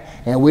bad,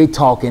 and we're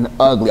talking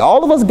ugly.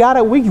 All of us got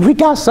it. We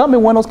got something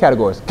in one of those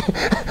categories.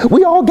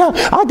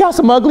 I got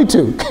some ugly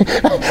too.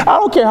 I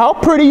don't care how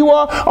pretty you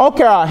are. I don't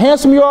care how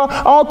handsome you are.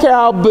 I don't care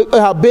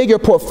how big your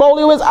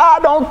portfolio is. I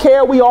don't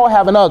care. We all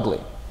have an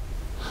ugly.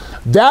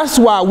 That's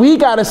why we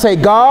got to say,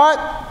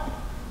 God,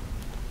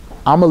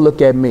 I'm going to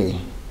look at me.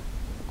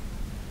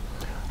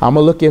 I'm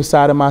going to look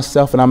inside of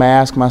myself, and I'm going to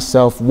ask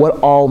myself, what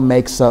all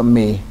makes up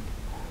me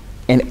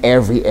in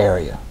every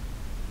area?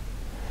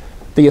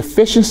 The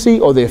efficiency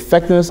or the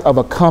effectiveness of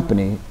a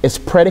company is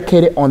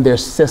predicated on their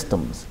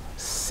systems.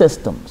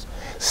 Systems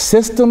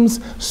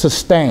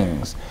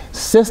sustains.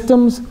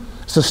 Systems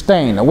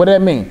sustain. Now, what does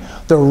that mean?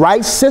 The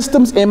right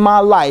systems in my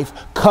life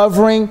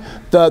covering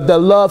the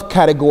love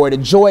category, the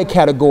joy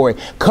category,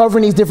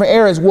 covering these different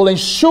areas will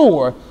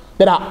ensure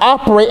that I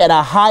operate at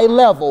a high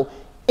level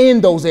in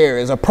those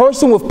areas. A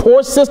person with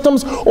poor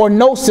systems or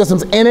no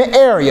systems in an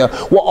area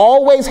will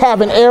always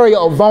have an area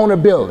of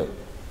vulnerability.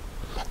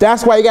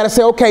 That's why you got to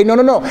say, okay,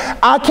 no.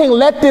 I can't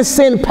let this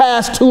sin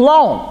pass too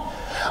long.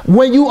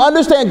 When you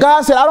understand,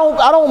 God said, I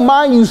don't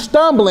mind you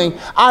stumbling.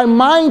 I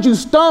mind you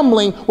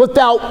stumbling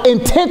without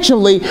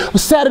intentionally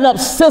setting up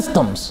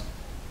systems.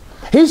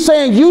 He's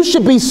saying you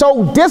should be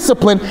so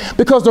disciplined,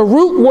 because the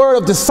root word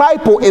of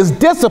disciple is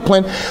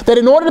discipline, that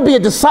in order to be a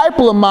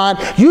disciple of mine,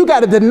 you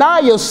got to deny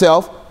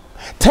yourself,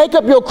 take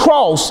up your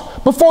cross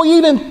before you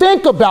even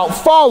think about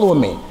following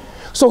me.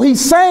 So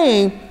he's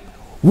saying,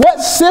 what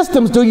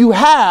systems do you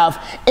have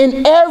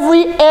in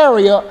every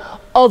area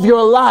of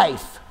your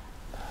life?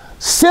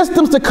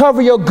 Systems to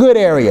cover your good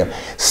area.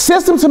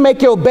 Systems to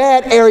make your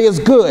bad areas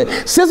good.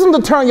 Systems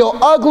to turn your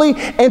ugly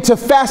into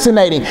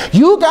fascinating.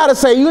 You got to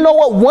say, you know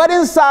what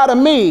inside of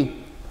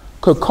me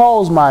could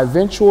cause my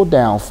eventual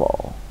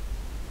downfall?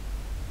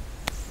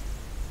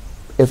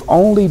 If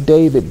only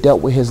David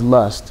dealt with his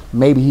lust,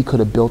 maybe he could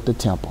have built the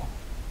temple.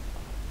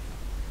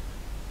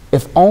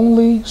 If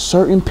only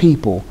certain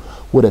people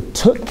would have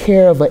took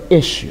care of an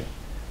issue.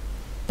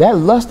 That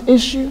lust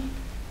issue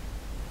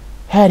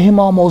had him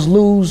almost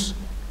lose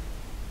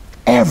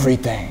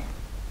everything.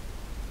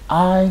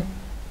 I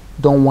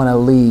don't want to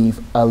leave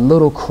a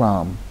little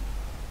crumb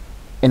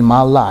in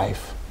my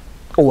life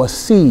or a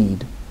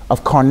seed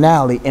of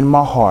carnality in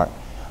my heart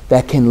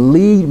that can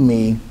lead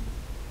me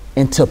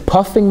into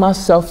puffing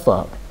myself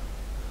up,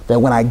 that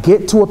when I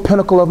get to a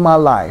pinnacle of my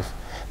life,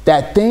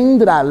 that thing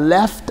that I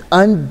left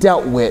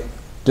undealt with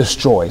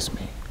destroys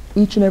me.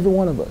 Each and every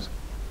one of us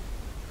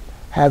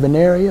have an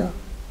area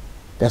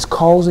that's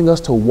causing us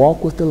to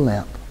walk with the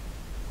limp,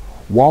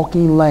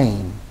 walking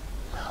lame,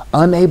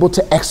 unable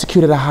to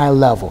execute at a high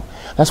level.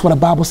 That's what the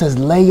Bible says,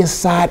 lay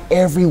aside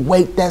every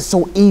weight that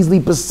so easily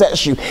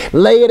besets you.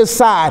 Lay it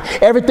aside.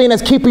 Everything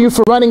that's keeping you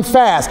from running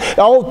fast.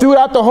 All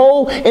throughout the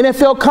whole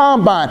NFL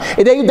combine.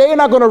 They're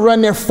not going to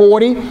run their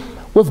 40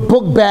 with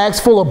book bags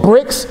full of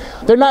bricks.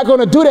 They're not going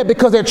to do that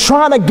because they're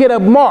trying to get a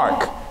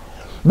mark.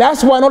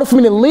 That's why in order for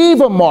me to leave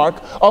a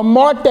mark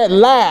that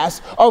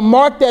lasts, a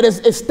mark that is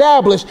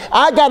established,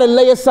 I got to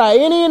lay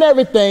aside any and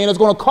everything that's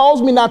going to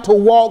cause me not to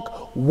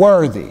walk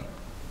worthy.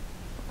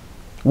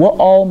 What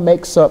all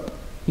makes up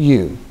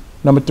you?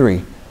 Number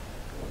 3,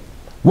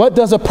 what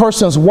does a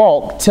person's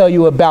walk tell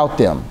you about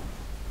them?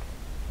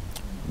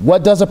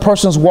 What does a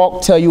person's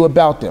walk tell you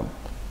about them?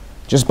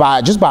 Just by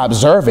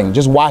observing,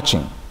 just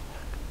watching.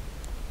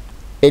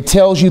 It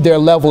tells you their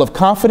level of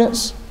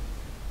confidence,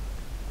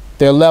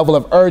 their level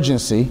of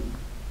urgency,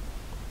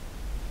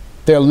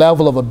 their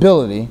level of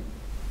ability,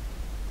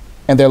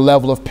 and their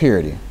level of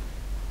purity.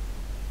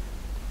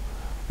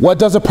 What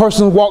does a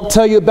person's walk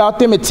tell you about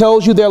them? It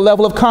tells you their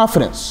level of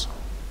confidence.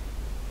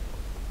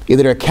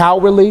 Either they're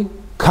cowardly,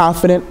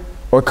 confident,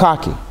 or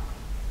cocky.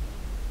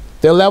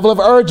 Their level of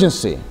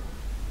urgency.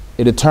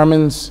 It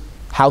determines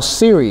how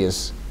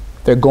serious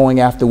they're going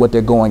after what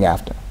they're going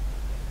after.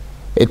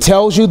 It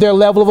tells you their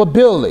level of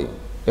ability.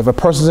 If a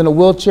person's in a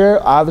wheelchair,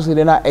 obviously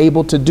they're not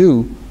able to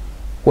do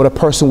what a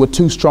person with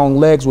 2 strong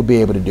legs would be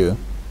able to do.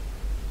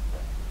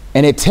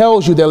 And it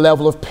tells you their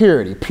level of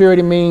purity.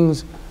 Purity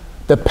means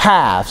the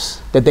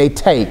paths that they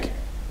take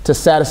to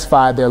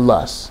satisfy their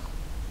lusts.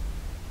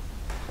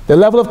 Their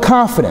level of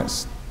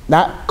confidence,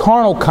 not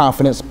carnal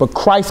confidence, but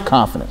Christ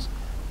confidence.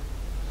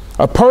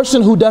 A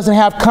person who doesn't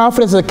have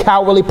confidence is a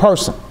cowardly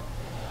person.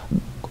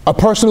 A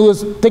person who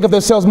think of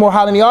themselves more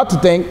highly than they ought to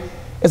think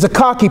is a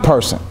cocky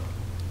person.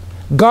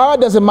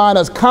 God doesn't mind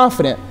us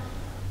confident,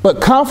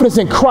 but confidence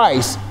in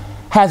Christ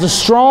has a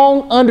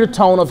strong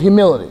undertone of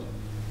humility.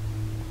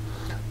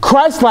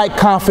 Christ-like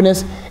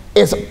confidence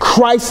is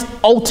Christ's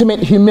ultimate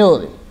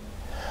humility.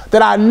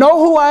 That I know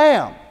who I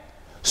am,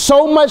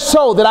 so much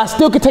so that I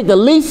still can take the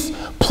least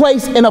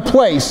place in a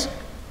place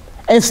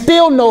and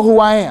still know who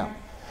I am.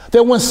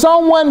 That when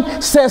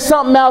someone says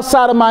something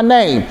outside of my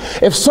name,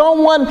 if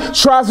someone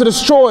tries to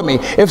destroy me,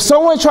 if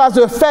someone tries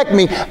to affect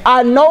me,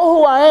 I know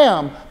who I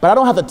am, but I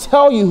don't have to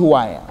tell you who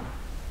I am.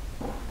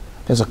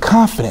 There's a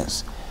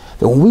confidence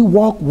that when we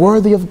walk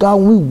worthy of God,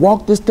 when we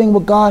walk this thing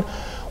with God,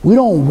 we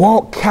don't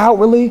walk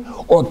cowardly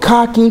or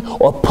cocky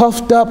or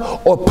puffed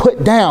up or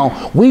put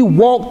down. We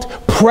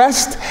walked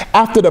pressed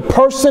after the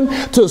person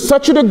to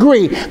such a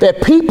degree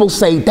that people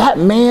say that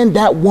man,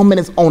 that woman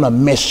is on a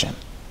mission.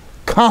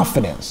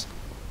 Confidence.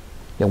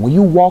 That when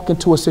you walk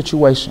into a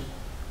situation,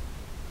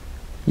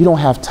 you don't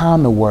have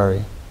time to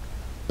worry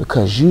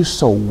because you're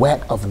so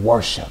wet of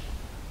worship.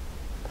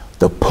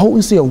 The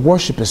potency of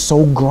worship is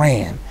so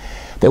grand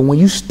that when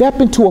you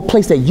step into a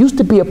place that used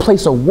to be a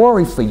place of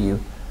worry for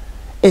you,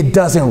 it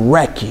doesn't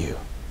wreck you.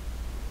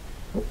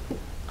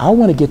 I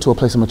want to get to a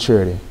place of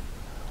maturity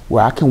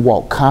where I can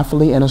walk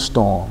confidently in a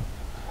storm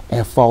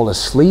and fall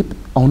asleep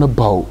on a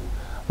boat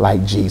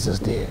like Jesus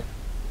did.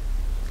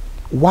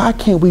 Why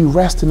can't we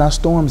rest in our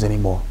storms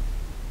anymore?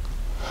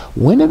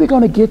 When are we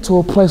going to get to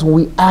a place where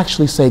we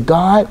actually say,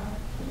 God,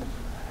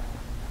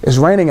 it's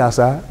raining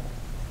outside.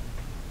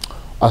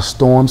 A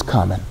storm's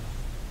coming.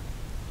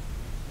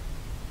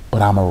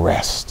 But I'm a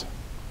rest.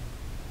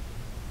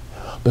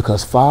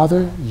 Because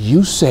Father,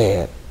 you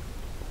said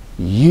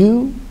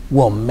you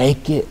will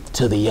make it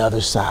to the other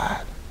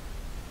side.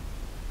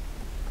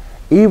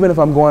 Even if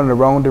I'm going in the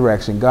wrong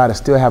direction, God will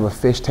still have a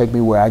fish take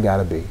me where I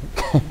gotta be.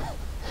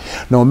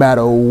 No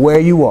matter where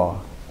you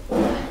are,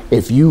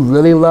 if you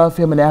really love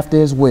him and after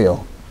his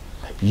will,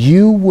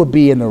 you will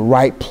be in the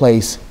right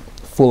place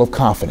full of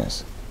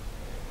confidence.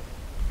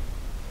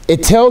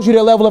 It tells you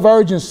the level of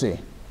urgency.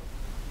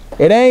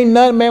 It ain't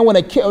nothing, man, when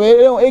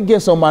it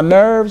gets on my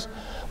nerves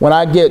when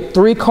I get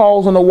 3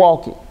 calls on the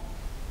walkie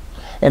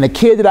and the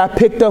kid that I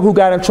picked up who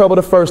got in trouble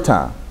the first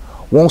time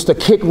wants to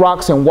kick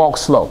rocks and walk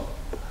slow.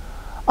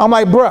 I'm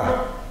like,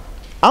 bruh,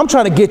 I'm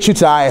trying to get you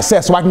to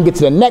ISS so I can get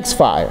to the next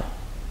fire.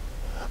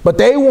 But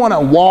they want to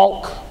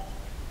walk,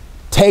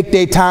 take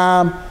their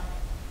time.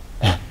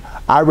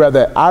 I'd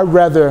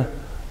rather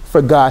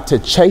for God to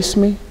chase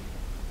me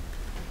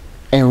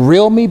and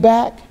reel me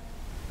back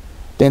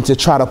than to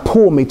try to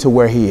pull me to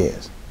where he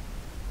is.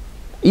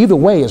 Either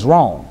way is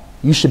wrong.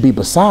 You should be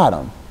beside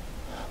him.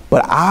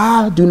 But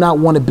I do not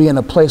want to be in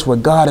a place where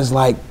God is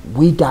like,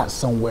 we got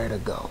somewhere to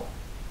go.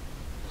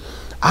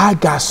 I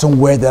got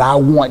somewhere that I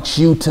want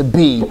you to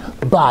be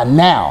by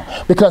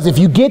now. Because if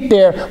you get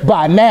there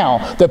by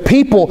now, the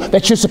people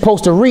that you're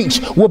supposed to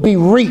reach will be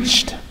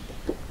reached.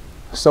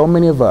 So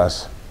many of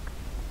us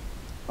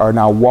are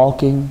now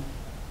walking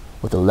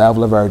with a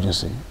level of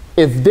urgency.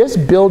 If this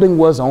building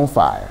was on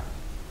fire,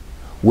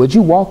 would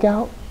you walk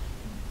out?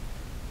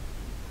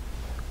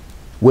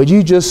 Would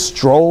you just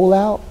stroll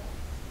out?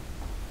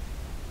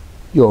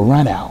 You'll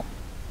run out.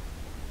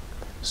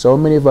 So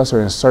many of us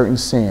are in certain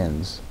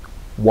sins,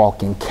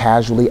 walking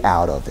casually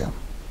out of them.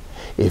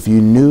 If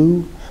you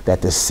knew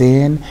that the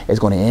sin is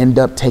going to end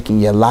up taking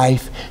your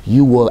life,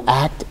 you will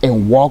act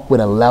and walk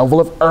with a level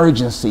of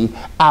urgency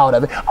out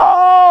of it.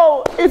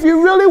 Oh, if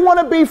you really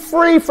want to be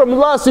free from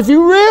lust, if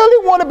you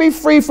really want to be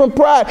free from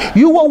pride,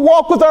 you will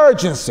walk with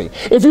urgency.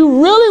 If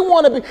you really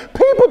want to be,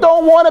 people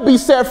don't want to be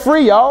set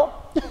free, y'all.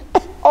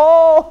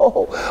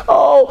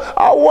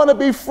 I want to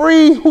be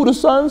free. Who the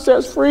Son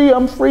sets free,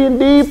 I'm free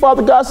indeed.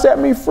 Father God set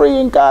me free,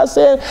 and God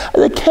said,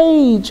 the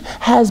cage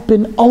has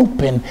been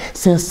open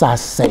since I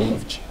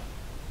saved you.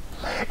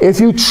 If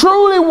you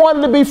truly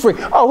wanted to be free.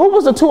 Oh, who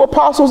was the two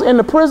apostles in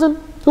the prison?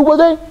 Who were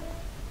they?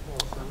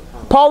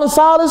 Paul and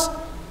Silas.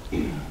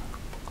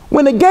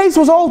 When the gates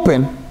was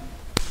open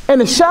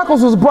and the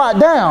shackles was brought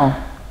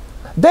down,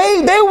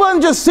 they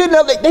wasn't just sitting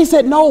there. They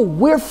said, no,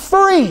 we're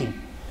free.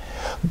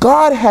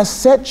 God has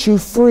set you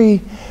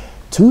free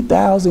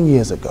 2,000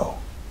 years ago.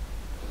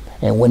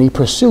 And when he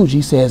pursues you,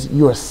 he says,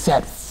 you're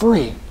set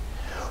free.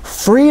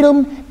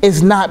 Freedom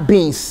is not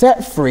being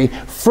set free.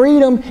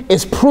 Freedom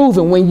is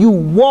proven when you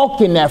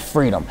walk in that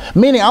freedom.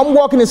 Meaning I'm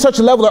walking in such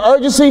a level of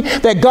urgency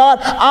that God,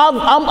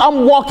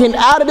 I'm walking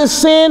out of this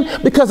sin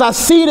because I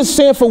see the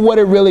sin for what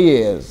it really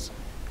is.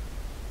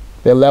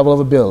 Their level of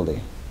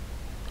ability.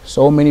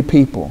 So many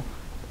people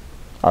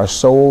are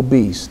so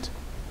obese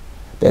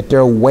that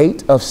their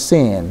weight of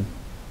sin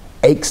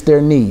aches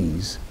their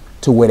knees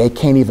to where they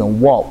can't even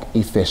walk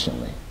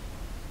efficiently.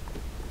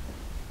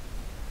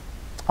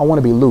 I want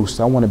to be loose.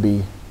 I want to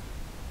be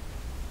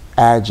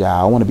agile.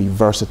 I want to be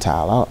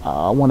versatile.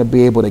 I want to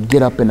be able to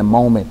get up in the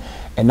moment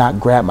and not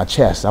grab my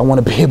chest. I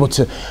want to be able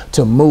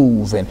to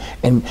move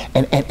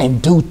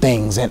and do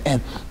things.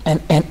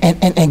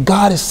 And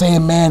God is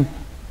saying, man,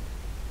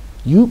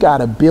 you got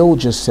to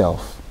build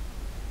yourself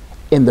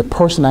in the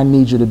person I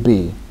need you to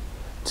be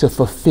to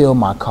fulfill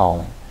my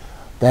calling.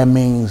 That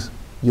means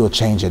you'll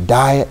change your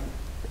diet.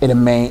 It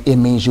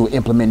means you'll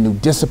implement new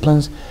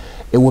disciplines.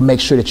 It will make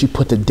sure that you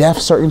put to death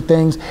certain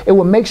things. It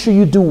will make sure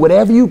you do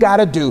whatever you got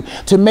to do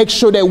to make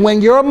sure that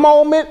when your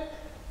moment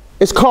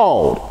is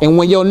called and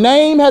when your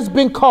name has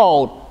been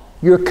called,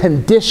 you're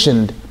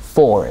conditioned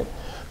for it.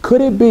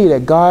 Could it be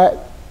that God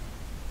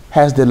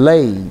has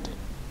delayed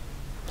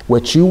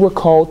what you were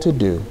called to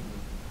do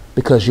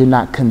because you're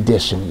not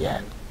conditioned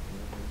yet?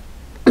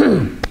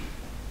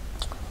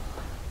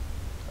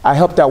 I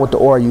helped out with the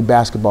ORU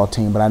basketball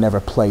team, but I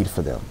never played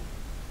for them.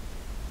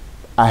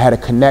 I had to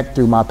connect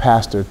through my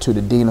pastor to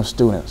the dean of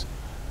students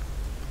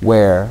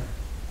where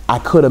I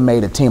could have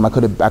made a team. I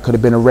could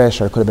have been a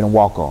redshirt, I could have been a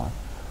walk-on.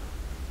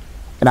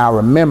 And I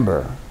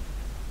remember,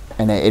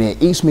 and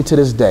it eats me to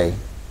this day,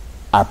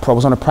 I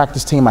was on a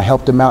practice team, I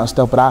helped them out and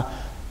stuff, but I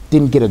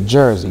didn't get a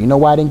jersey. You know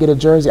why I didn't get a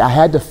jersey? I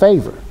had the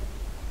favor,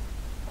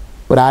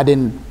 but I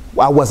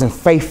wasn't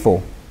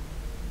faithful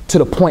to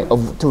the point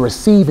to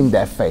receiving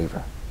that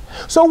favor.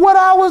 So what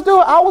I was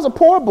doing, I was a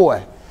poor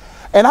boy,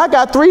 and I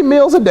got 3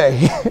 meals a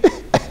day.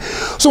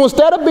 So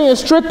instead of being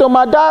strict on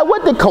my diet,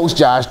 what did Coach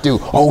Josh do?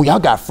 Oh, y'all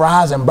got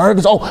fries and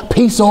burgers. Oh,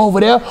 pizza over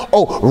there.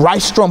 Oh,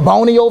 rice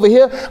stromboni over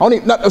here.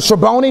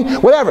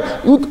 Stromboni, whatever.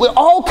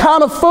 All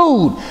kind of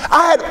food.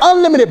 I had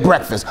unlimited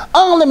breakfast,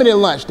 unlimited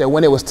lunch. That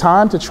when it was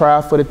time to try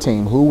out for the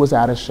team, who was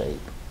out of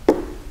shape?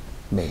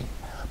 Me.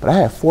 But I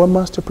had 4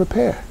 months to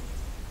prepare.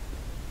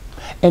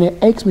 And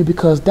it aches me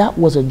because that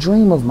was a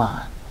dream of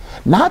mine.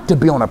 Not to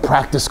be on a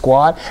practice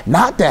squad,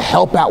 not to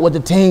help out with the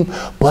team,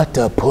 but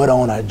to put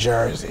on a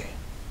jersey.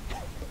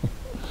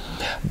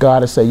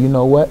 God will say, you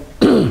know what?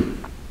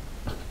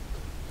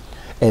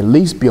 At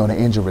least be on the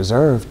injured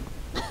reserve.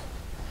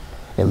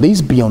 At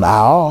least be on the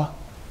IR.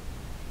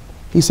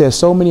 He says,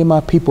 so many of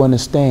my people in the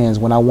stands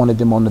when I wanted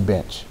them on the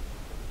bench.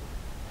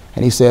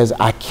 And he says,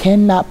 I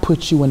cannot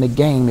put you in the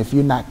game if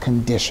you're not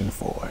conditioned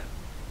for it.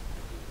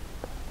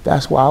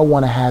 That's why I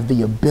want to have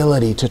the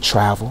ability to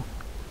travel.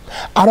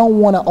 I don't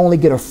want to only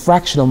get a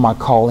fraction of my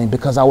calling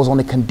because I was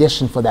only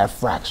conditioned for that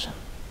fraction.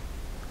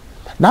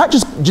 Not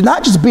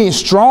just being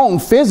strong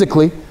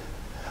physically,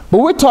 but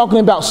we're talking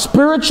about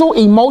spiritual,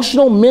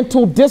 emotional,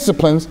 mental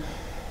disciplines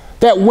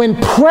that when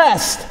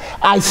pressed,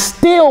 I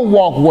still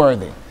walk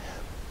worthy.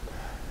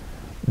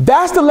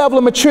 That's the level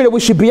of maturity that we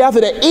should be after,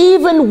 that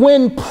even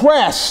when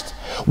pressed,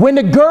 when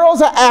the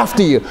girls are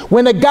after you,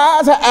 when the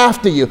guys are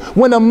after you,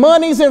 when the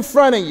money's in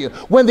front of you,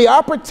 when the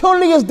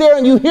opportunity is there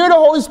and you hear the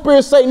Holy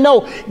Spirit say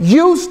no,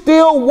 you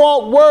still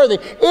walk worthy.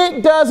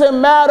 It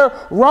doesn't matter.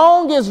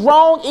 Wrong is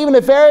wrong even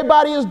if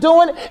everybody is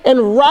doing it,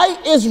 and right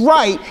is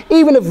right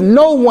even if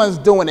no one's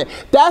doing it.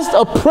 That's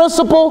a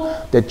principle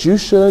that you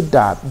should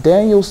adopt.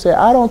 Daniel said,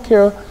 I don't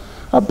care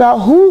about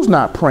who's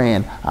not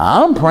praying.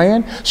 I'm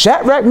praying.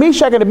 Shadrach,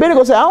 Meshach, and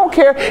Abednego said, I don't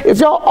care if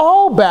y'all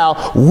all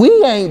bow.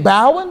 We ain't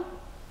bowing.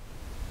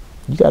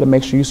 You got to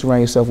make sure you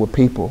surround yourself with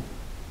people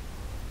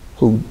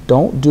who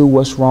don't do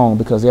what's wrong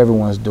because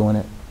everyone's doing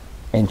it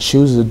and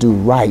chooses to do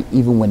right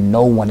even when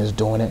no one is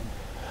doing it.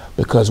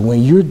 Because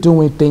when you're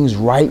doing things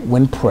right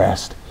when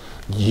pressed,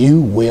 you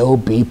will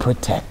be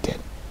protected.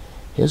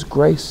 His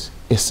grace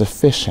is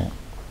sufficient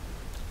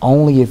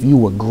only if you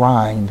will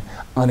grind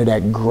under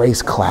that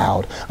grace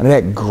cloud, under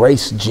that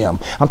grace gym.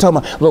 I'm talking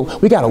about,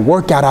 look, we got to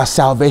work out our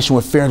salvation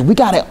with fear. We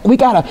got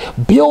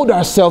to build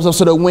ourselves up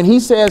so that when he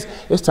says,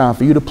 it's time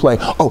for you to play,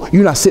 oh,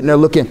 you're not sitting there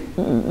looking,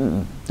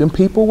 them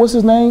people, what's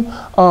his name,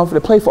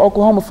 that played for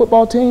Oklahoma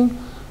football team,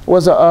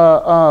 was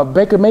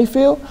Baker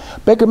Mayfield.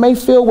 Baker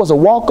Mayfield was a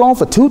walk-on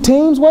for 2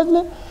 teams,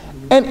 wasn't it?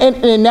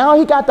 And now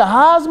he got the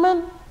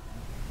Heisman.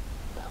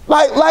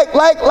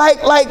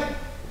 Like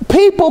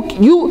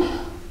people,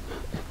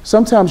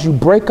 sometimes you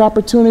break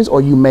opportunities or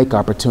you make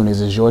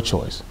opportunities, is your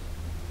choice.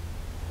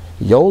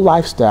 Your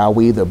lifestyle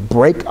will either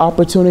break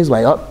opportunities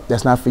like, oh,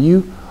 that's not for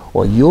you,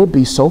 or you'll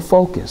be so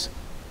focused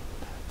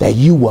that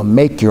you will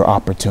make your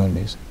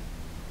opportunities.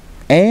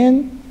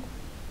 And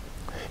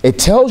it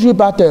tells you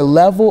about their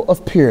level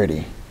of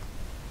purity.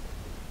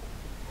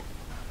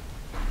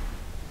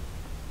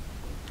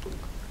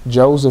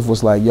 Joseph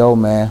was like, yo,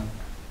 man,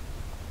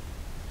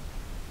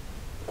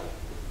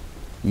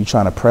 you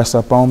trying to press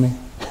up on me?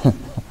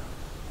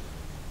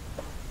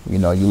 You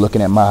know, you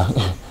looking at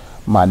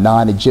my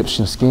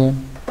non-Egyptian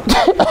skin?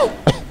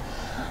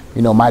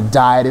 You know, my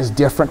diet is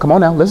different. Come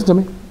on now, listen to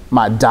me.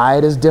 My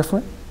diet is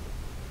different.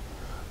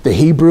 The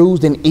Hebrews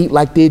didn't eat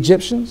like the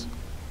Egyptians.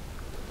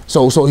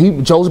 So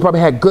Joseph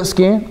probably had good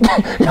skin.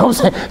 You know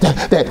what I'm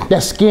saying?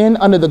 That skin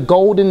under the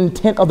golden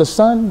tint of the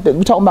sun. That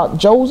we're talking about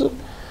Joseph.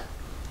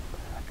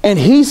 And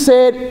he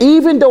said,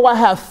 even though I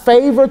have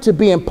favor to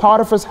be in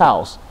Potiphar's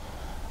house,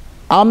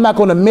 I'm not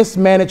going to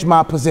mismanage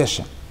my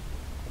position.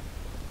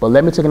 But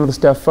let me take another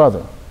step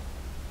further.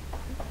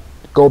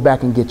 Go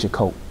back and get your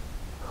coat.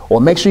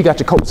 Or make sure you got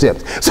your coat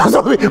zipped.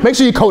 So make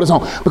sure your coat is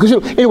on. Because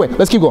anyway,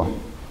 let's keep going.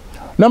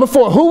 Number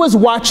 4, who is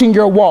watching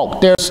your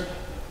walk? There's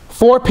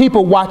 4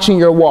 people watching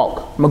your walk.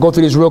 I'm going to go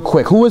through these real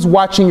quick. Who is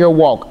watching your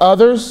walk?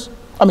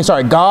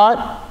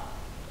 God,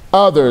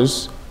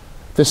 others,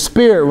 the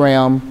spirit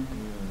realm,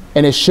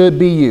 and it should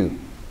be you.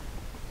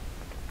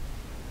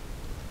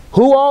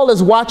 Who all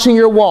is watching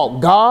your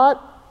walk? God,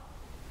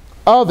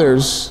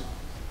 others,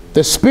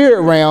 the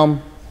spirit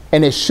realm,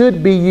 and it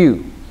should be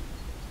you.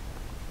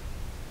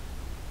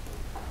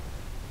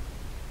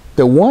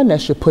 The one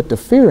that should put the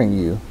fear in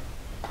you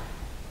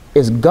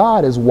is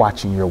God is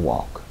watching your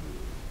walk.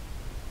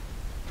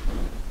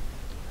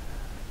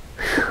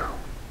 Whew.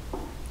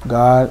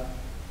 God,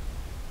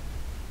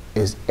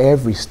 is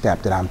every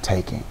step that I'm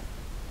taking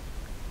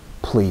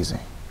pleasing?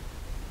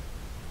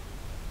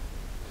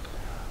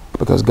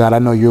 Because God, I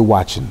know you're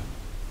watching.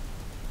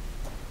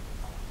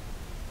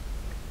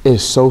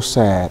 It's so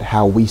sad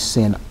how we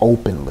sin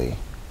openly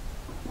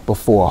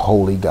before a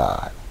holy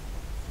God,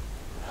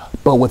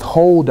 but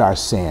withhold our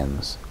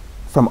sins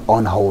from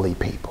unholy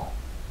people.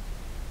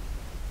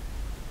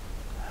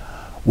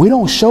 We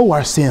don't show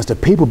our sins to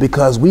people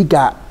because we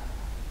got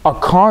a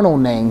carnal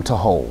name to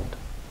hold.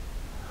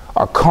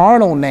 A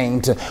carnal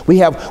name to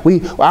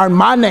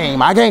my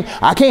name. I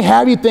can't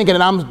have you thinking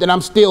that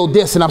I'm still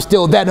this and I'm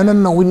still that.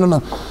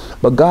 No.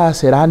 But God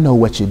said, I know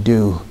what you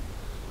do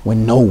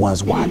when no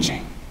one's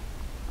watching.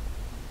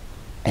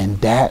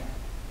 And that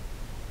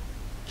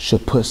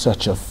should put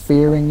such a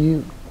fear in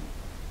you,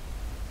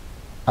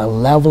 a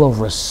level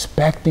of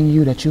respect in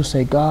you that you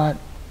say, God,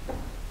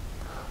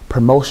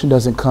 promotion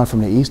doesn't come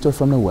from the east or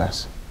from the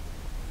west.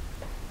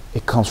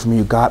 It comes from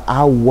you. God,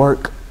 I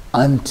work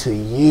unto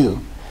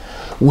you.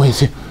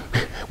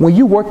 When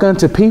you work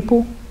unto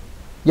people,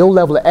 your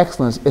level of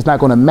excellence is not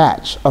going to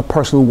match a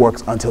person who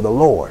works unto the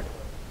Lord.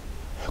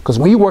 Because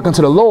when you work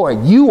unto the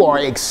Lord, you are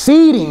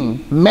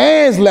exceeding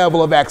man's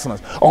level of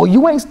excellence. Oh,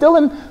 you ain't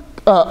stealing,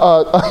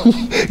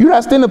 you're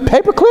not stealing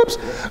paper clips?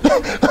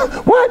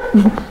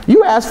 What?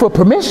 You ask for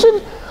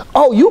permission?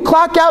 Oh, you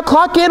clock out,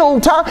 clock in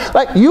on time?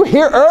 Like, you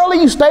here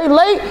early, you stay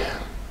late?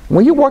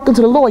 When you work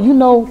unto the Lord, you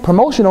know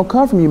promotion don't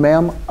come from you,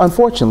 ma'am,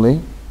 unfortunately.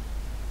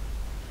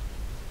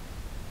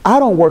 I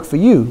don't work for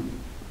you.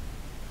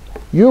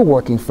 You're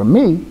working for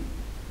me.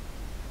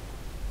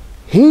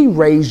 He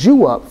raised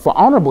you up for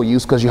honorable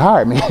use because you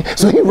hired me.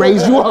 So he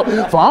raised you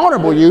up for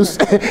honorable use.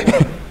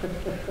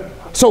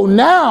 So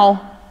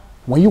now,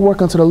 when you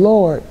work unto the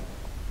Lord,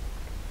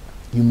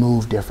 you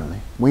move differently.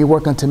 When you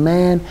work unto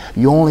man,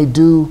 you only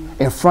do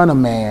in front of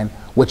man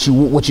what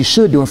you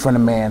should do in front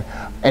of man,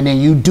 and then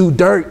you do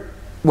dirt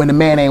when the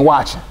man ain't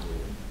watching.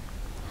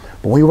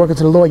 But when you work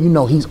unto the Lord, you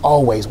know he's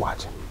always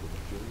watching.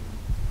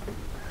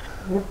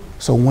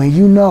 So when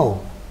you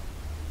know,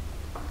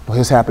 well,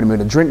 this happened to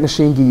me, the drink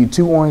machine give you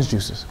 2 orange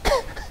juices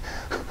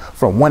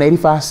from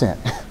 1.85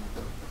 cents.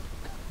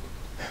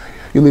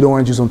 You leave the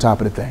orange juice on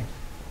top of the thing.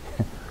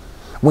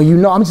 When you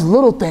know, I'm just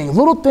little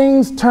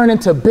things turn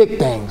into big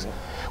things.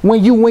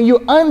 When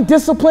you're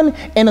undisciplined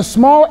in a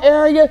small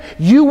area,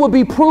 you will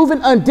be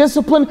proven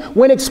undisciplined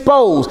when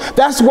exposed.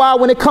 That's why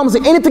when it comes to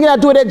anything that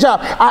I do at that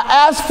job,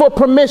 I ask for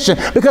permission,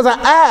 because I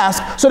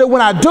ask so that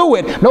when I do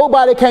it,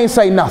 nobody can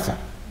say nothing.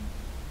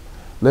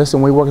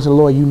 Listen, when you work as the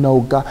Lord, you know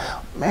God,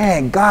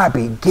 man, God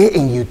be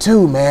getting you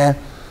too, man.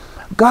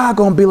 God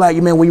gonna be like,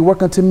 man, when you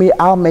work unto me,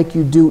 I'll make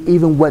you do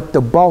even what the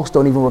boss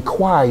don't even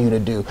require you to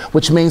do,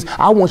 which means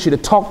I want you to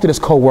talk to this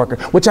coworker,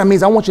 which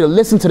means I want you to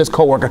listen to this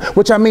coworker,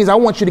 which means I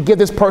want you to give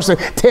this person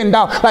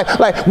 $10.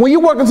 Like when you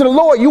work unto the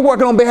Lord, you're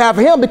working on behalf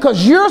of him,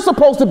 because you're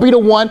supposed to be the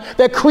one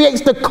that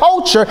creates the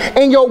culture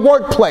in your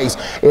workplace.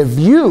 If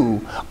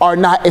you are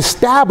not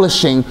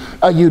establishing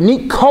a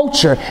unique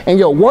culture in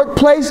your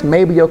workplace,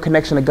 maybe your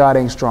connection to God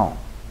ain't strong.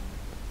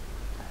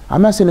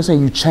 I'm not saying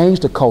you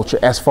change the culture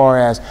as far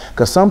as,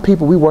 because some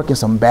people, we work in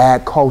some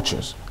bad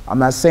cultures. I'm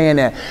not saying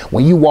that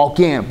when you walk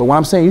in, but what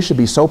I'm saying, you should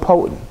be so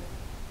potent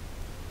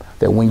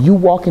that when you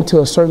walk into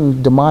a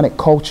certain demonic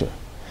culture,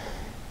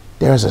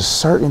 there's a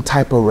certain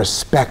type of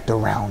respect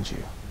around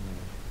you.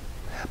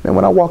 Man,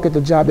 when I walk at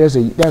the job, there's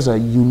a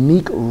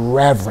unique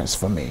reverence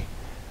for me.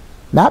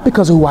 Not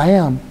because of who I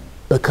am,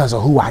 because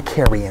of who I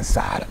carry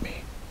inside of me.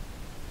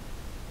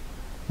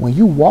 When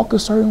you walk a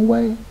certain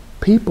way,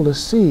 people will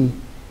see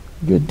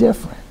you're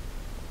different.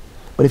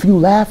 But if you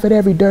laugh at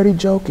every dirty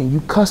joke and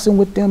you cussing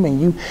with them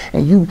and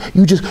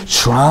you just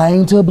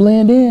trying to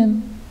blend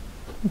in.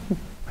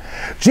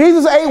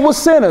 Jesus ate with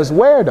sinners.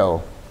 Where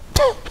though?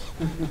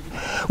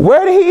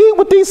 Where did he eat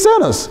with these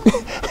sinners?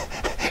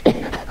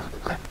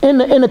 in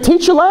the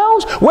teacher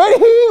lounge? Where did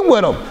he eat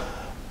with them?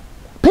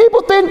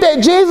 People think that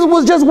Jesus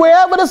was just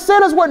wherever the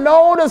sinners were.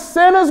 No, the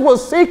sinners were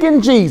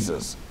seeking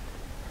Jesus.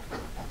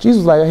 Jesus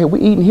was like, hey, we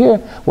eating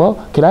here.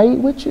 Well, can I eat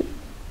with you?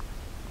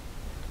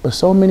 But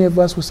so many of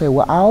us will say,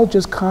 well, I'll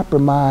just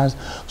compromise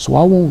so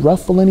I won't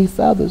ruffle any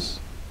feathers.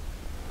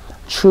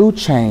 True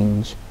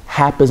change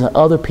happens in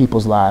other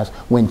people's lives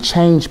when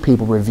changed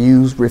people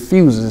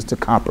refuses to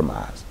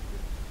compromise.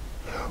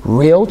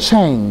 Real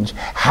change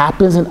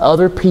happens in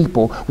other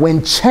people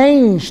when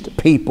changed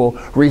people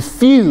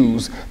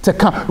refuse to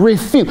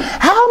refuse.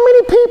 How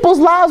many people's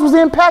lives was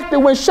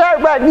impacted when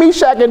Shadrach,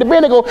 Meshach, and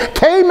Abednego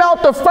came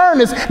out the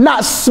furnace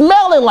not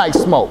smelling like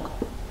smoke?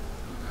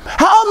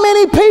 How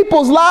many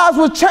people's lives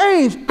were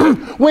changed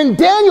when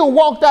Daniel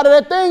walked out of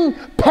that thing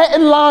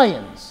petting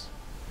lions?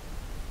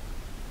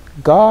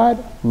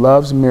 God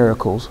loves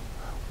miracles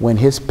when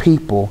his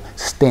people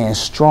stand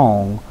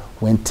strong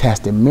when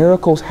tested.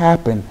 Miracles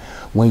happen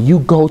when you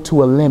go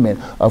to a limit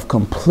of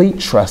complete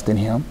trust in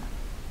him,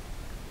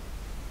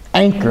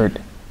 anchored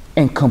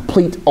in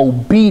complete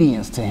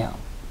obedience to him.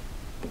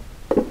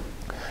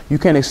 You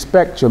can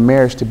expect your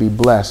marriage to be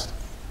blessed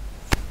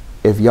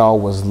if y'all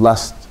was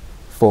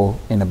lustful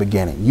in the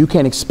beginning. You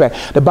can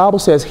expect. The Bible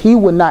says he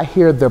will not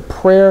hear the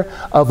prayer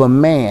of a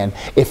man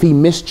if he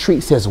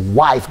mistreats his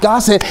wife. God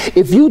said,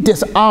 if you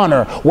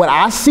dishonor what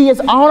I see as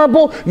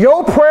honorable,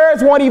 your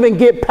prayers won't even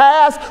get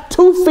past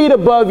 2 feet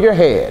above your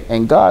head.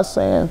 And God's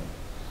saying,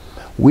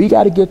 we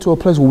got to get to a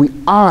place where we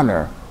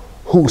honor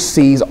who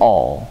sees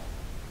all.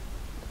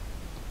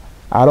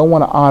 I don't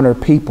want to honor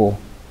people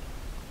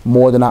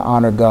more than I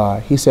honor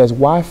God. He says,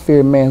 why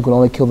fear man who can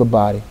only kill the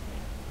body?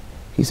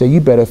 He said,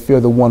 you better fear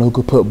the one who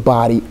could put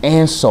body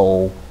and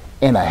soul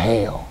in a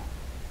hell.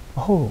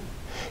 Oh,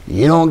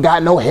 you don't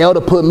got no hell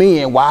to put me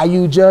in. Why are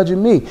you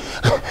judging me?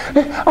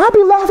 I'll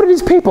be laughing at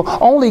these people.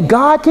 Only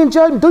God can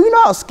judge me. Do you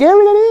know how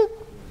scary that is?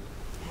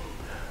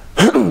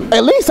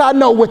 At least I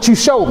know what you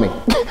showed me.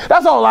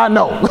 That's all I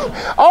know.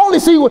 I only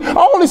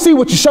see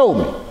what you showed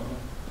me.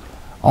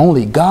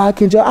 Only God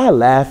can judge. I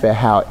laugh at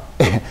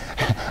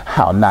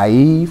how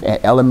naive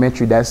and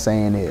elementary that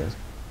saying is.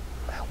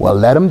 Well,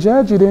 let them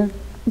judge you then.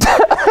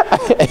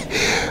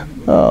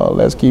 Oh,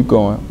 let's keep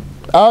going.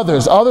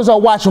 Others are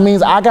watching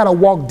means I gotta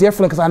walk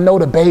differently because I know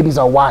the babies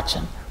are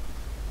watching.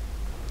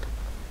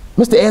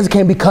 Mr. Ezra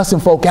can't be cussing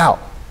folk out.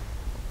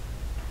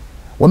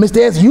 Well, Mr.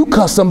 Ezra, you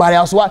cuss somebody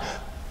else. Why?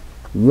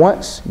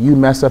 Once you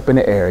mess up in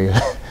the area,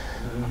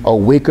 a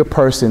weaker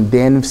person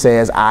then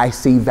says, I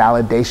see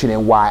validation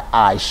in why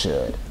I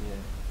should.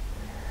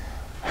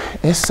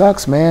 It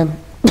sucks, man.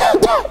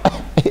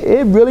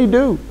 It really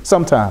do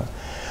sometimes.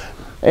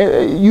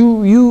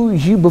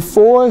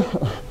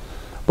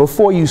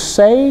 Before you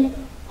say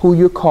who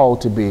you're called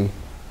to be,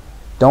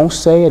 don't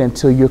say it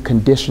until you're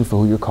conditioned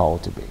for who you're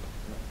called to be.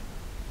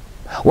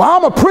 Well,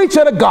 I'm a preacher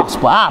of the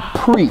gospel. I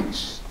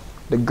preach.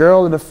 The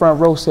girl in the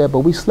front row said, but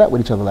we slept with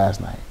each other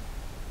last night.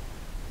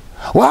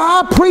 Well,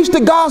 I preached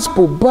the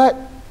gospel, but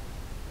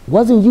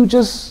wasn't you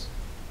just...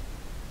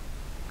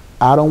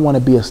 I don't want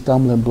to be a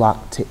stumbling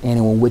block to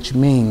anyone, which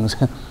means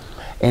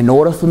in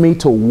order for me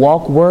to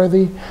walk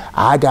worthy,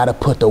 I got to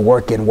put the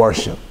work in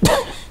worship.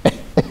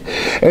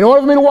 In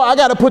order for me to walk, I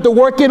got to put the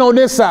work in on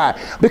this side,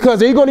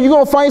 because you're going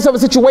to find yourself in a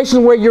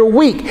situation where you're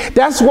weak.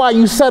 That's why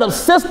you set up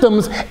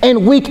systems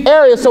in weak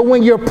areas. So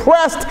when you're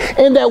pressed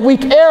in that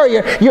weak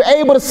area, you're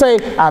able to say,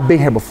 I've been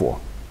here before.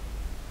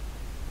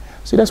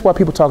 See, that's why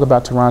people talk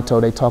about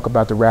Toronto. They talk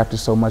about the Raptors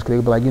so much, because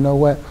they'll be like, you know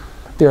what?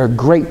 They're a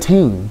great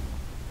team.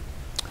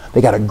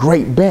 They got a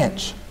great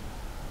bench,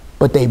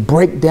 but they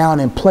break down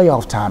in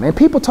playoff time. And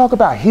people talk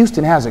about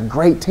Houston has a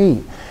great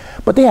team,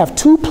 but they have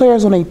 2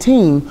 players on a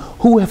team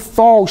who have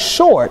fall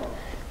short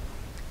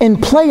in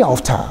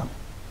playoff time.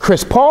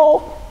 Chris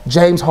Paul,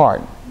 James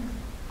Harden.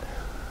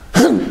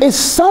 It's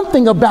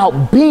something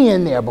about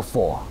being there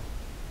before.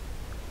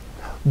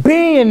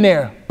 Being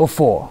there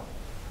before.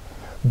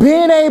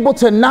 Being able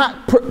to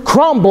not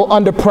crumble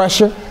under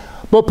pressure,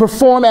 but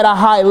perform at a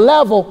high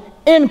level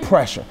in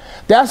pressure.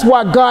 That's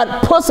why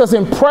God puts us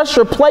in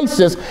pressure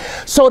places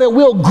so that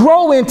we'll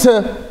grow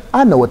into,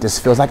 I know what this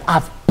feels like.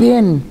 I've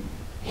been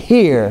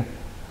here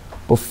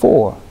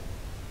before.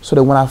 So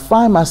that when I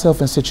find myself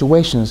in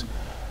situations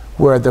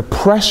where the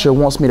pressure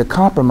wants me to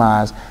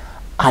compromise,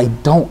 I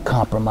don't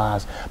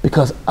compromise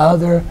because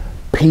other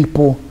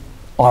people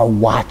are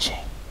watching.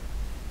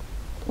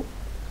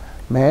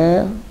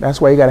 Man, that's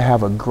why you got to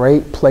have a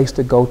great place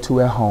to go to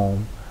at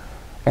home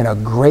and a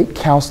great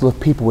council of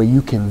people where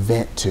you can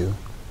vent to.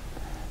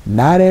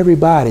 Not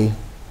everybody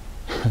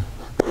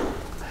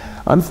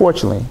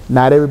Unfortunately,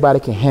 not everybody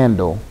can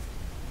handle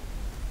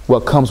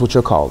what comes with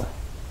your calling.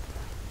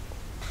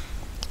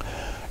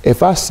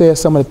 If I said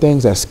some of the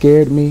things that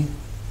scared me,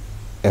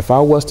 if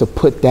I was to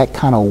put that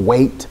kind of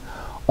weight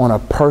on a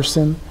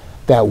person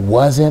that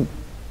wasn't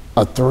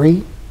a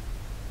 3,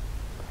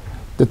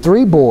 the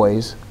 3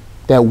 boys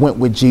that went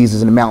with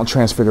Jesus in the Mount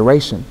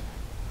Transfiguration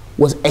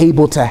was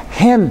able to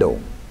handle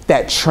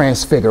that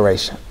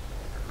transfiguration.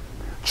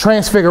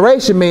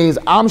 Transfiguration means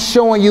I'm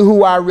showing you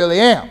who I really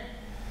am.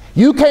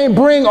 You can't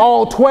bring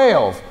all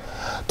 12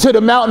 to the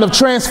mountain of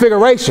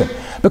transfiguration,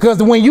 because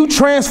when you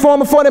transform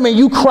before them and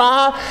you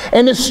cry,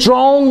 and this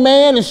strong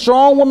man and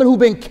strong woman who've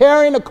been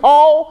carrying the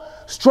call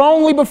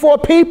strongly before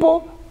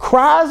people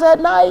cries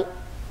at night.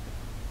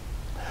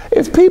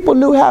 If people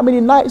knew how many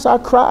nights I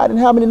cried and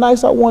how many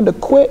nights I wanted to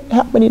quit,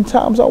 how many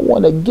times I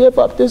wanted to give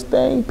up this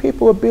thing,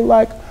 people would be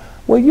like,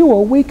 well, you a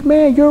weak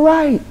man, you're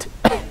right.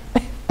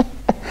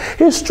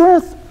 His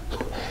strength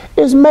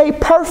is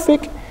made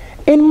perfect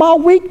in my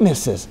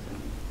weaknesses.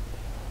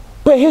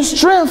 But his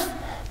strength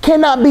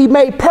cannot be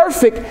made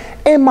perfect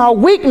in my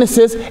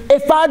weaknesses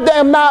if I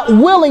am not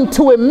willing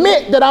to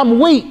admit that I'm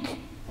weak.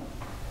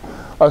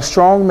 A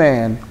strong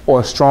man or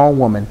a strong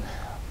woman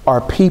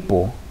are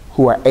people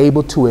who are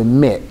able to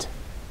admit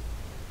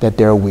that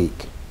they're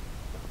weak.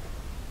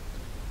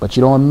 But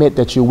you don't admit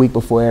that you're weak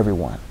before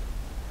everyone,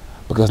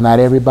 because not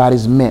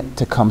everybody's meant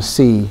to come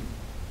see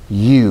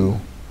you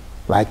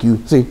like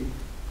you. See,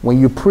 when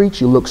you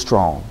preach, you look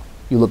strong.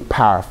 You look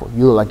powerful.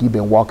 You look like you've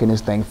been walking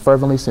this thing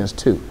fervently since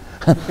 2.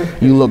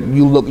 you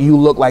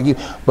look like you.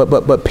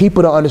 But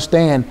people don't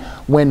understand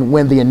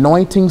when the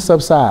anointing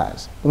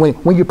subsides.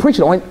 When you preach,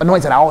 the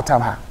anointing's at an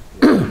all-time high.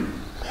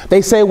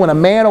 They say when a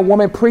man or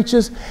woman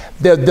preaches,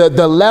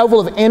 the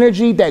level of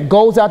energy that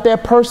goes out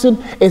that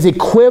person is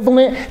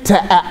equivalent to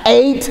an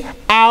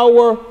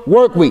 8-hour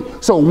work week.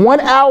 So 1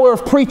 hour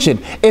of preaching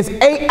is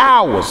 8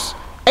 hours.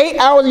 8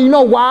 hours, you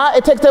know why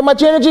it takes that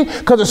much energy?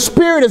 Because the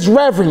Spirit is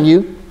revering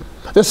you.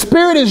 The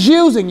Spirit is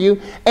using you,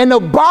 and the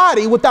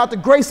body, without the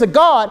grace of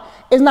God,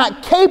 is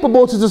not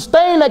capable to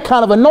sustain that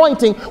kind of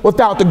anointing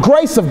without the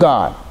grace of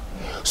God.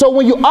 So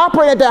when you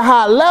operate at that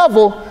high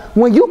level,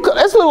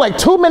 it's like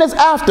 2 minutes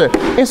after,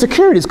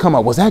 insecurities come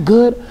up. Was that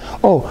good?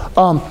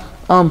 I'm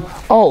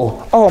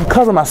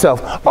covering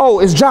myself. Oh,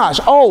 it's Josh.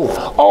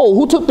 Oh,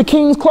 who took the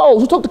king's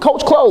clothes? Who took the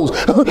coach's clothes?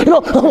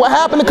 What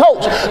happened to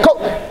coach?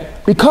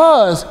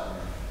 Because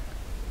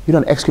you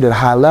don't execute at a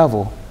high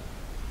level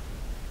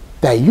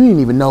that you didn't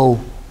even know,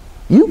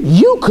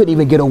 you couldn't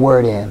even get a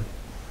word in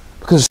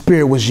because the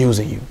Spirit was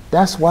using you.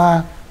 That's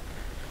why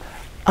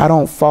I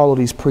don't follow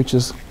these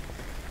preachers,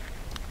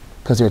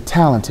 because they're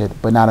talented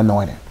but not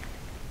anointed.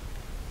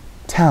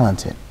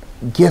 Talented,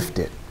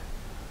 gifted,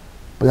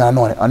 but not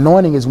anointed.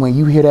 Anointing is when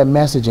you hear that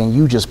message and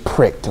you just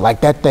pricked,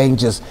 like that thing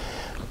just,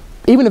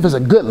 even if it's a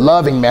good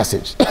loving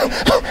message.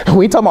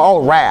 We talking about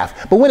all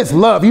wrath, but when it's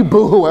love, you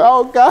boo-hooing.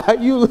 Oh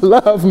God, you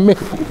love me.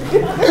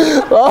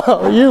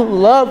 Oh, you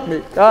love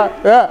me. God,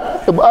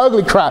 yeah.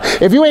 Ugly cry.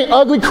 If you ain't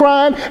ugly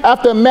crying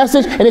after a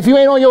message, and if you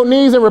ain't on your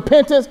knees in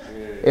repentance,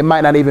 it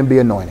might not even be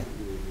anointed.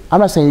 I'm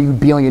not saying you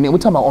be on your knees. We're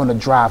talking about on the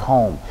drive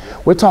home.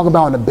 We're talking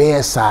about on the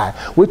bedside.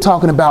 We're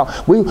talking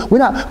about we're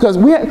not, because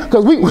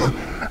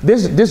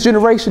this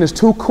generation is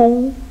too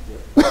cool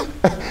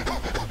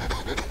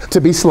to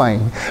be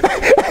slain.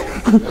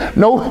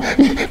 No,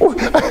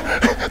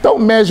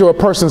 don't measure a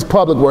person's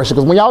public worship,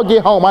 because when y'all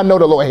get home, I know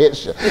the Lord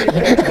hits you.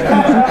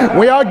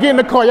 When y'all get in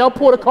the car, y'all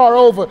pull the car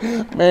over.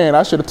 Man,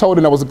 I should have told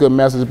him that was a good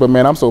message, but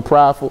man, I'm so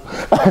prideful.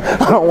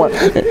 I don't want.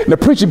 And the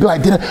preacher be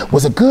like,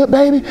 was it good,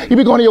 baby? You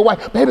be going to your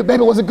wife, baby,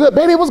 was it good?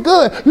 Baby, it was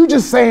good. You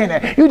just saying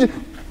that. You just.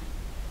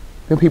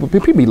 Then people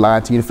be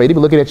lying to you in the face. They be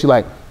looking at you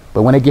like,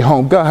 but when they get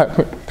home,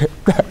 God.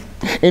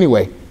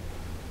 Anyway,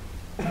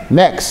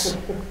 next,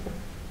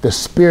 the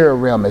spirit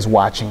realm is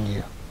watching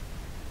you.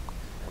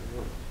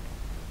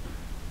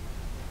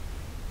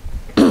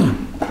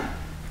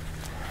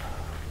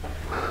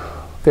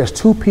 There's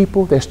 2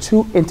 people, there's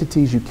 2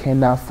 entities you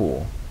cannot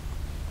fool.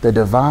 The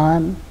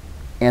divine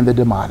and the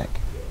demonic.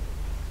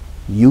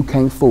 You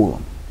can't fool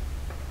them.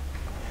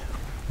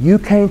 You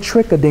can't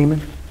trick a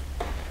demon.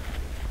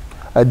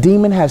 A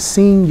demon has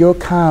seen your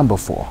kind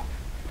before.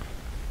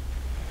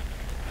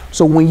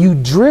 So when you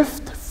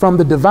drift from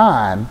the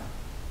divine,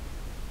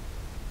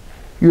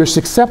 you're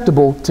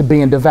susceptible to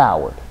being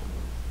devoured.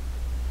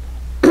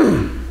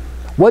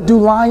 What do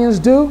lions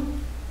do?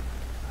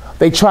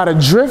 They try to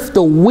drift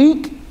the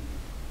weak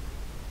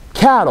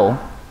cattle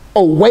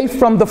away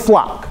from the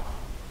flock.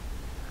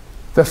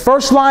 The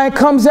first lion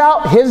comes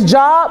out, his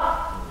job,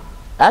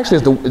 actually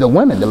it's the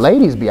women, the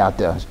ladies be out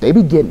there. They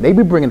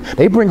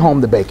bring home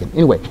the bacon.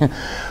 Anyway,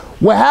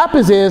 what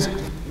happens is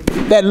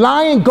that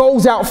lion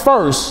goes out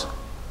first.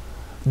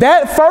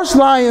 That first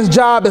lion's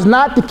job is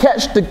not to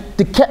catch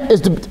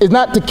is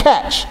not to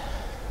catch.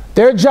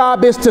 Their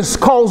job is to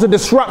cause a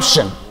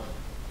disruption.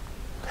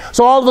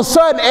 So all of a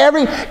sudden,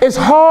 it's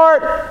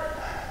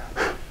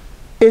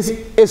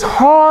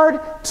hard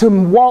to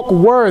walk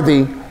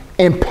worthy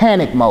in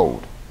panic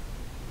mode.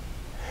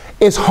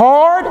 It's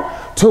hard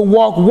to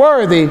walk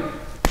worthy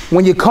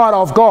when you're caught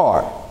off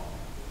guard.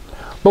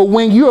 But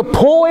when you're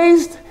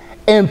poised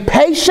and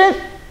patient,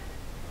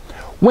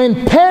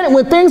 when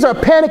things are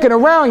panicking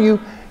around you,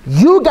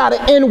 you got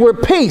an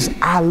inward peace.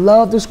 I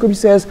love the scripture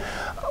says,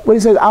 when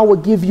he says, I will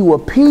give you a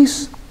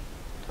peace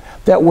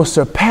that will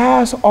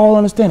surpass all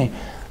understanding.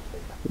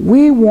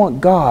 We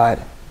want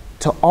God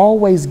to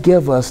always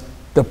give us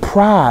the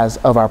prize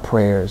of our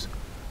prayers,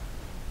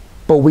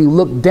 but we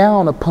look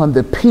down upon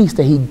the peace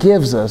that he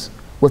gives us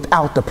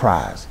without the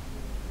prize.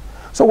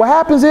 So what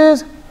happens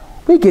is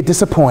we get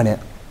disappointed.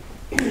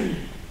 It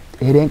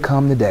didn't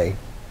come today.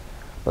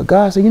 But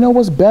God said, you know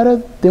what's better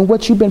than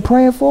what you've been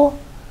praying for?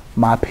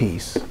 My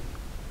peace.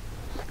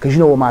 Because you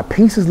know what my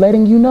peace is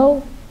letting you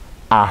know?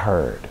 I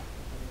heard.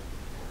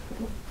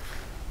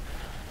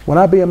 When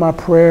I be in my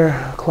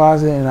prayer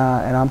closet and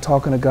I'm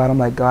talking to God, I'm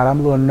like, God, I'm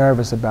a little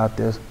nervous about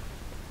this.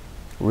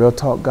 Real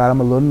talk, God,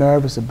 I'm a little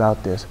nervous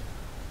about this.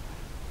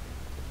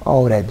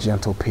 Oh, that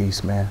gentle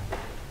peace, man.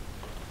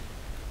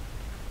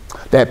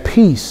 That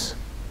peace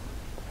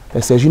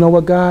that says, you know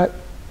what, God?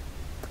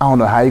 I don't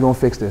know how you're going to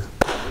fix this.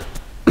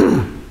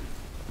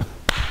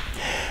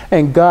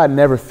 And God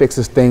never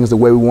fixes things the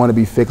way we want to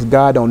be fixed.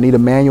 God don't need a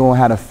manual on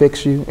how to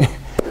fix you.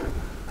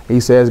 He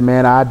says,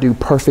 man, I do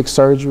perfect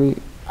surgery.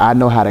 I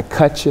know how to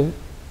cut you,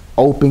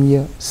 open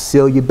you,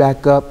 seal you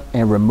back up,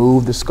 and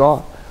remove the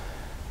scar.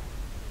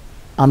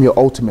 I'm your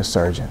ultimate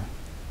surgeon.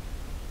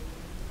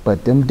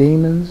 But them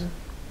demons,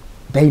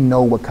 they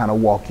know what kind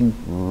of walk you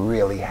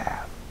really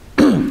have.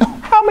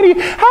 How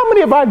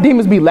many of our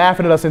demons be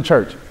laughing at us in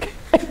church?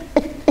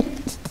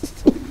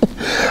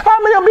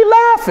 How many of them be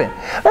laughing?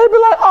 They be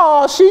like,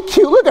 oh, she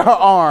cute. Look at her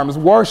arms,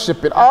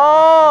 worshiping.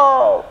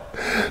 Oh,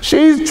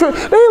 she's true.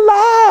 They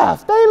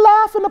laugh. They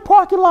laugh in the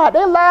parking lot.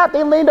 They laugh.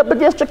 They leaned up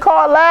against your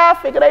car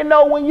laughing. And they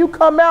know when you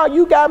come out,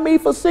 you got me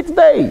for 6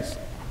 days.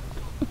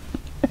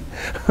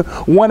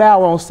 1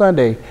 hour on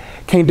Sunday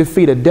can't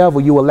defeat a devil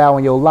you allow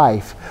in your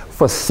life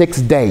for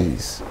 6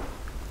 days.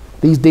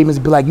 These demons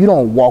be like, you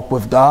don't walk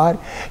with God.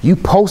 They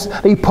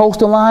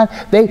post a line.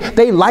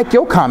 They like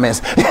your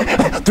comments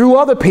through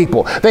other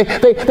people.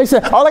 They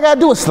said, all I got to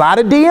do is slide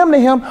a DM to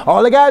him.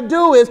 All I got to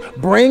do is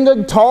bring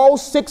a tall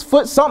 6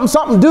 foot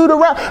something dude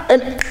around.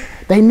 And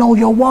they know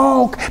your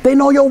walk. They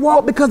know your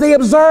walk because they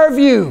observe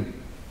you.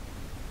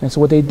 And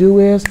so what they do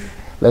is,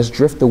 let's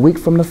drift the weak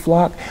from the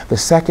flock. The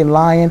second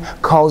lion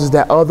causes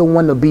that other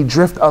one to be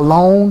drift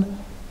alone.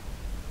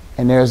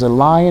 And there's a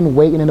lion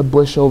waiting in the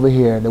bush over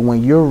here that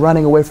when you're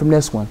running away from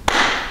this one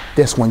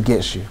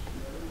gets you.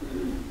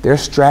 Their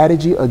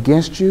strategy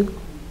against you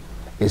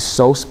is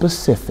so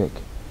specific.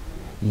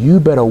 You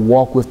better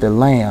walk with the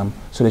lamb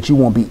so that you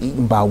won't be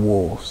eaten by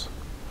wolves.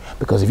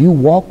 Because if you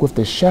walk with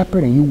the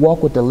shepherd and you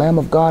walk with the Lamb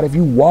of God, if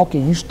you walk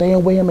and you stay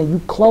with him and you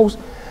close,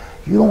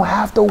 you don't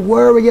have to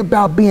worry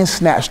about being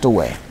snatched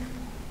away.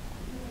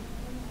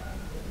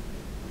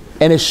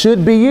 And it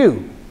should be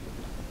you.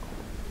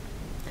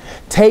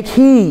 Take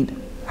heed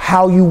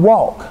how you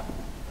walk.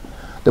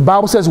 The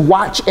Bible says,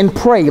 watch and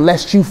pray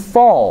lest you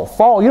fall.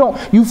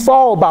 You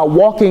fall by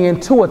walking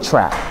into a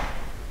trap.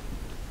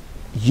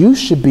 You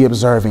should be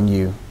observing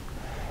you.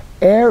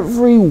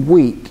 Every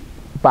week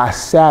by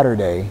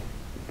Saturday,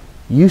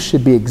 you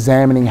should be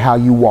examining how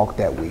you walk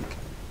that week.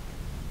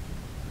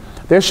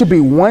 There should be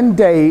one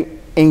day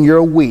in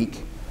your week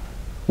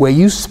where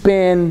you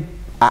spend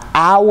an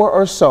hour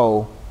or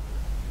so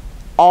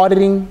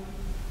auditing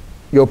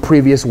your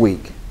previous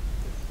week.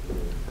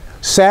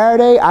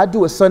 Saturday, I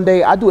do it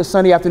Sunday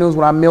afternoons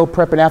when I'm meal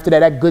prepping. After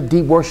that good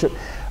deep worship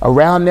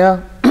around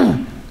there.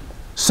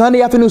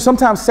 Sunday afternoon,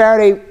 sometimes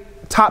Saturday,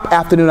 top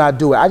afternoon, I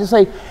do it. I just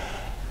say,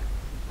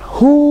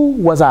 who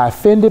was I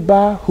offended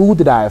by? Who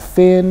did I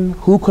offend?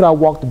 Who could I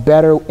walk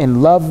better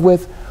in love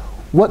with?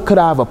 What could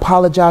I have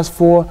apologized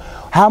for?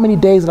 How many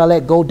days did I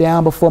let go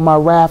down before my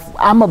wrath?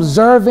 I'm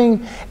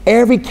observing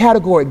every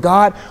category.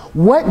 God,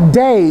 what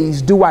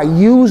days do I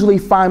usually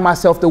find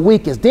myself the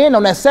weakest? Then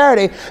on that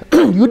Saturday,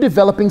 you're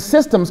developing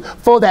systems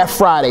for that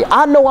Friday.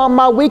 I know I'm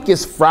my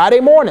weakest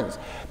Friday mornings.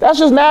 That's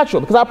just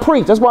natural because I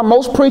preach. That's why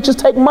most preachers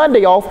take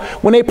Monday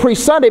off when they preach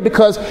Sunday,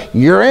 because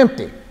you're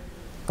empty,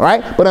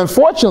 right? But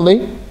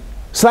unfortunately,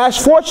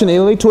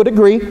 fortunately to a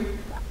degree,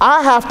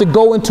 I have to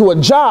go into a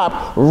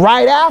job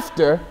right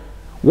after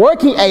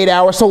working 8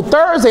 hours. So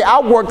Thursday, I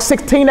work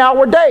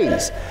 16-hour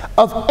days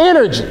of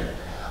energy.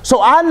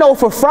 So I know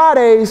for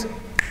Fridays,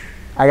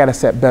 I got to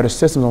set better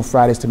systems on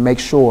Fridays to make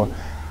sure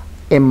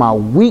in my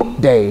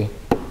weekday,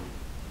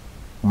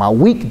 my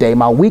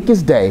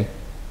weakest day,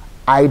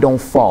 I don't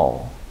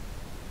fall.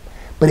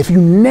 But if you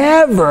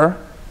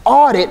never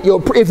audit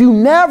if you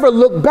never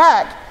look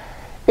back,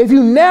 if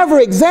you never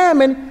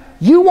examine,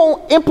 you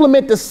won't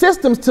implement the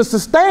systems to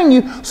sustain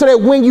you so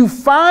that when you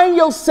find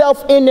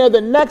yourself in there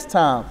the next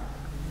time,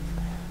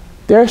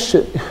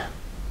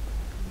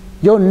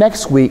 your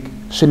next week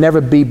should never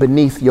be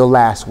beneath your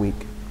last week.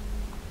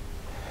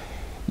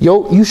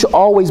 You should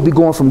always be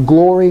going from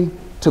glory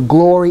to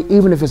glory,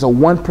 even if it's a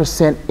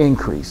 1%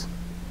 increase.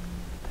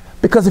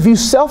 Because if you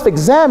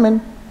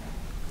self-examine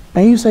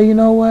and you say, you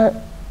know what?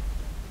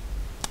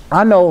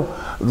 I know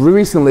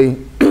recently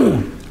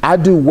I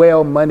do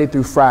well Monday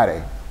through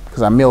Friday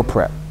because I meal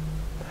prep.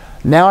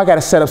 Now I got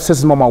to set up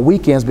systems on my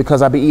weekends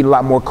because I be eating a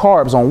lot more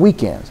carbs on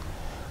weekends.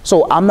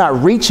 So I'm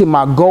not reaching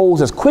my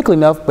goals as quickly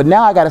enough, but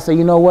now I got to say,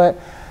 you know what?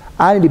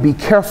 I need to be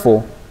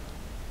careful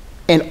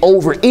in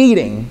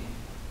overeating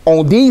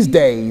on these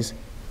days,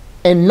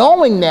 and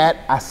knowing that,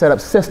 I set up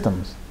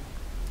systems.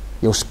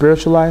 Your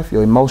spiritual life,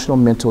 your emotional,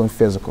 mental, and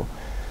physical.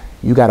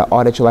 You got to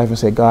audit your life and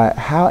say, God,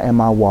 how am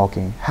I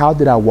walking? How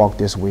did I walk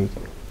this week?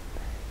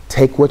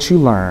 Take what you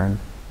learn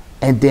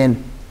and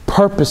then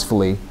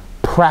purposefully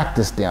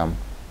practice them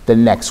the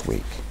next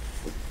week.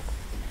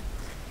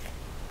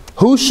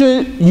 Who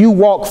should you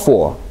walk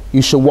for?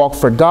 You should walk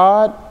for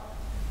God,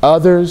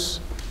 others,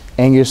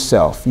 and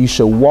yourself. You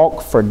should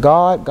walk for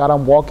God. God,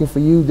 I'm walking for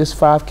you. This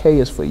 5K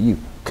is for you.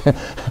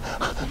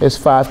 This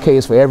 5K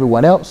is for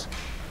everyone else,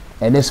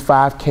 and this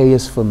 5K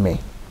is for me.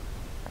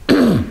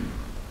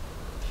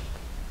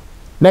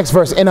 Next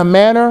verse, in a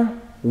manner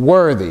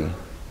worthy.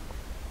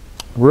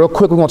 Real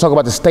quick, we're going to talk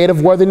about the state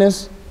of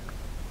worthiness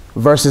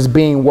versus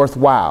being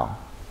worthwhile.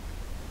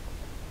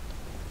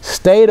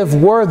 State of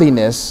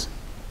worthiness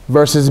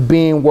versus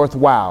being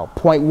worthwhile.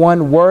 Point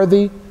 1,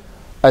 worthy,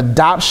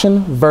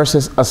 adoption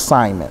versus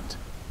assignment.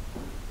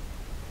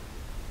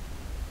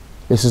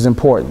 This is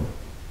important.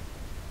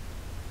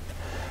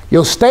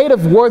 Your state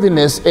of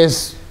worthiness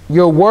is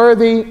you're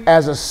worthy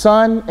as a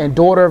son and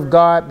daughter of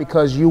God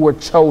because you were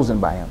chosen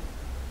by him.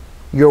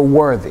 You're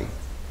worthy.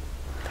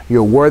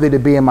 You're worthy to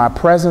be in my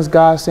presence,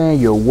 God's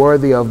saying. You're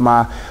worthy of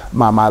my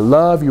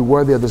love. You're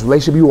worthy of this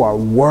relationship. You are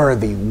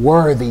worthy.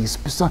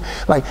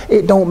 Like,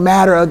 it don't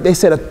matter. They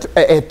said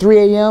at 3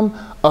 a.m.,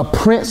 a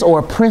prince or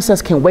a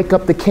princess can wake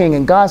up the king.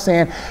 And God's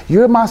saying,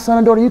 you're my son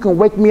and daughter. You can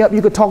wake me up.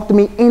 You can talk to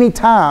me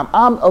anytime.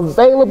 I'm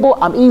available.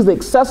 I'm easily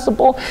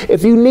accessible.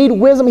 If you need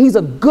wisdom, he's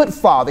a good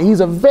father. He's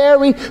a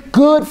very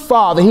good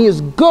father. He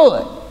is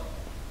good.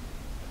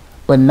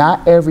 But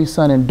not every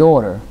son and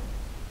daughter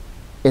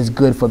is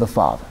good for the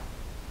father.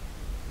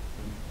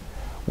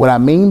 What I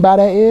mean by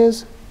that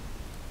is,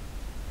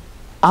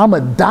 I'm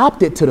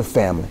adopted to the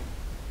family.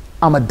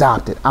 I'm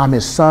adopted. I'm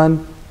his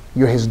son.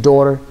 You're his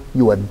daughter.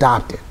 You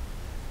adopted.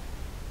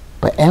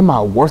 But am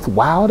I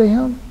worthwhile to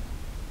him?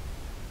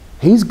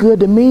 He's good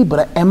to me,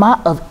 but am I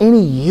of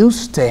any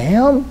use to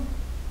him?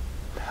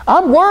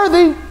 I'm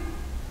worthy.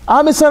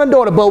 I'm his son and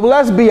daughter, but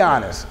let's be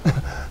honest.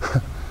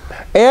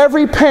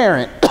 Every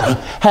parent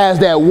has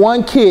that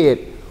one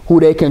kid who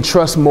they can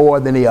trust more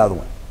than the other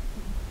one.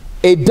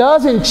 It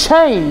doesn't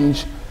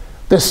change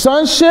the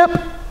sonship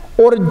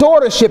or the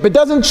daughtership. It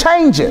doesn't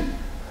change it.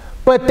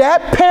 But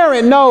that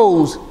parent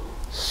knows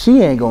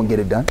she ain't gonna get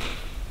it done.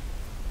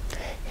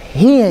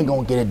 He ain't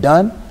gonna get it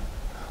done.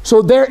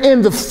 So they're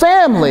in the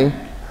family,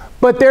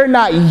 but they're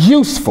not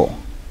useful.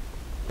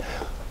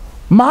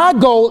 My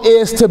goal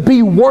is to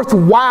be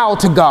worthwhile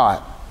to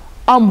God.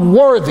 I'm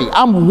worthy.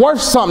 I'm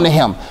worth something to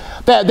him.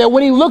 That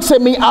when he looks at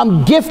me,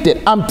 I'm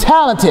gifted, I'm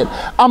talented,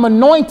 I'm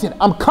anointed,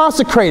 I'm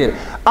consecrated,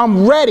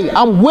 I'm ready,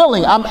 I'm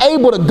willing, I'm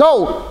able to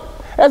go.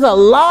 There's a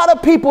lot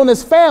of people in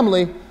this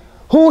family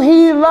who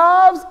he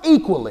loves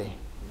equally.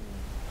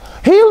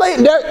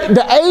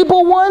 The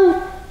able one,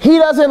 he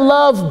doesn't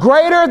love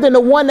greater than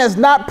the one that's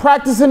not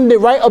practicing the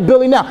right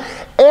ability now.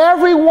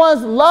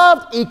 Everyone's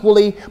loved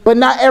equally, but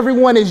not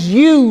everyone is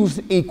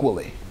used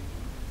equally.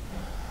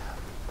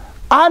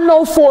 I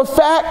know for a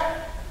fact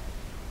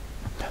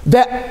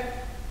that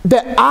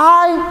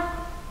God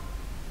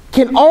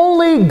can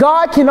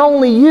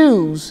only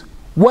use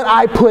what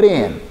I put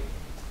in.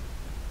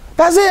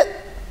 That's it.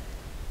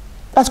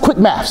 That's quick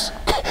maths.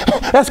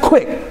 That's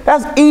quick.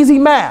 That's easy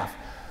math.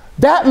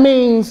 That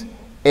means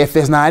if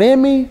it's not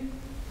in me,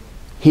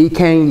 he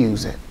can't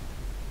use it.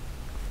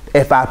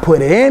 If I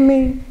put it in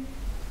me,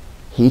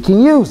 he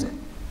can use it.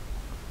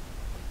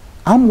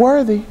 I'm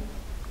worthy.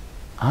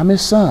 I'm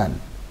his son.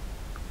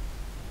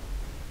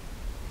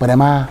 But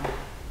am I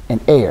an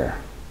heir?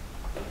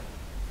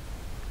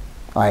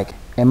 Like,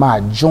 am I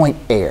a joint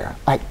heir?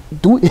 Like,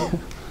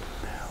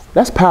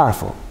 that's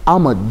powerful.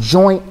 I'm a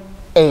joint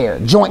heir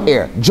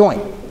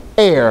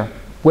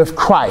with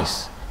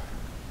Christ.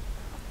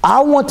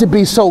 I want to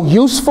be so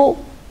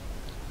useful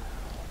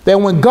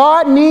that when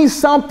God needs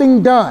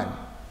something done,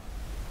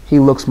 he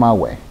looks my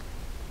way.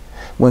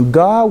 When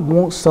God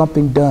wants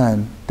something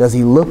done, does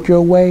he look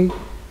your way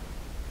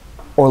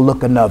or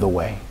look another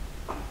way?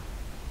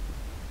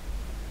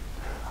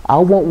 I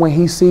want when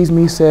he sees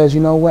me, he says,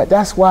 you know what?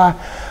 That's why,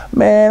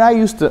 man, I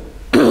used to,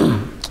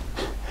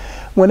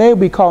 when they would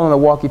be calling a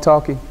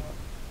walkie-talkie,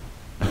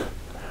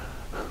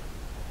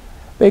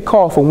 they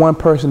call for one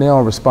person, they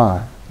don't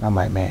respond. And I'm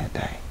like, man,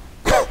 dang.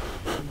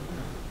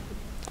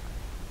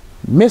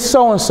 Miss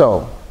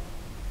So-and-so.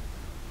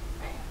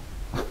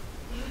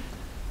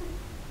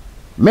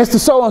 Mr.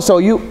 So-and-so,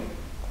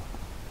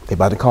 they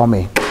about to call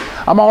me.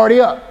 I'm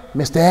already up.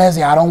 Mr.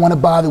 Ezzy, I don't want to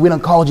bother. We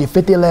done called you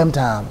 50, 11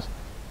 times.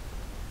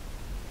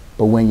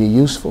 But when you're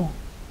useful,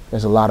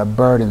 there's a lot of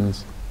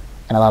burdens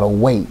and a lot of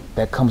weight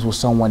that comes with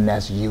someone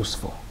that's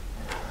useful.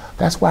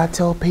 That's why I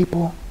tell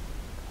people,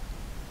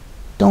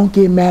 Don't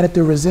get mad at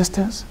the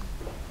resistance.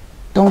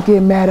 Don't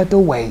get mad at the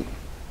wait,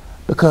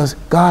 because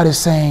God is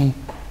saying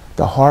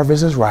the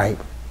harvest is ripe,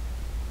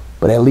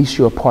 but at least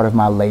you're a part of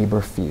my labor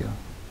few.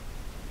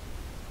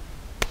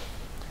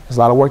 There's a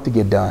lot of work to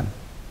get done.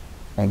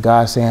 And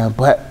God's saying,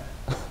 but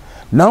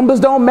numbers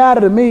don't matter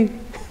to me.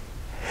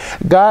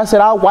 God said,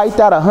 I wiped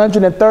out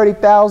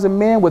 130,000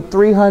 men with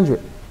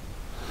 300.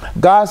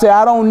 God said,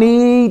 I don't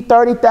need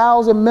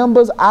 30,000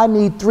 members. I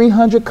need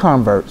 300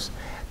 converts.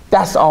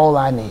 That's all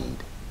I need.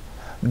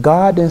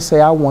 God didn't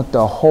say, I want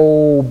the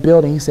whole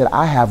building. He said,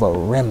 I have a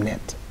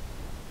remnant.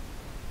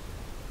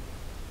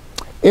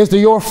 Is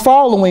your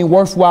following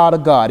worthwhile to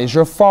God? Is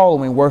your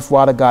following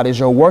worthwhile to God? Is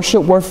your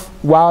worship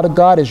worthwhile to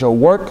God? Is your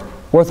work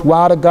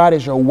worthwhile to God?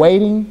 Is your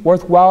waiting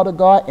worthwhile to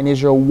God? And is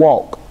your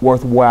walk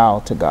worthwhile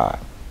to God?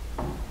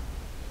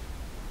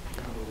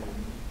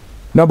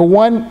 Number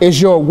one, is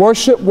your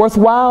worship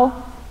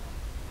worthwhile?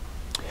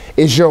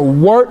 Is your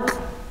work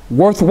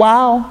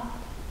worthwhile?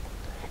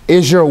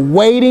 Is your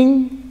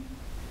waiting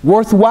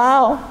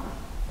worthwhile?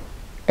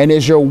 And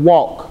is your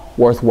walk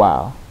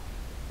worthwhile?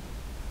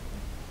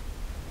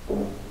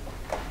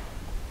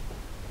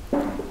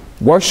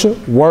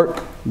 Worship,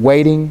 work,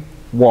 waiting,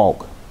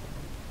 walk.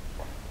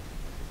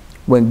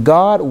 When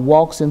God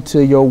walks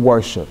into your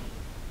worship,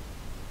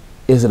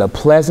 is it a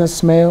pleasant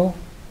smell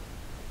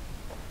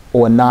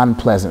or a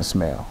non-pleasant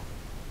smell?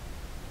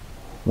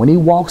 When he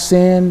walks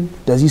in,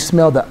 does he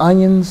smell the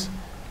onions?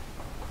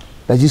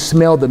 Does he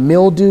smell the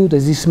mildew?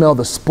 Does he smell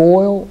the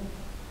spoil?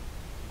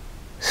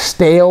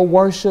 Stale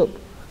worship?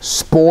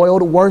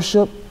 Spoiled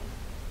worship?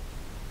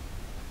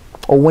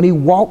 Or when he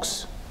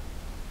walks,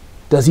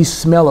 does he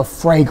smell a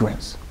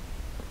fragrance?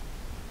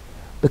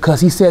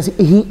 Because he says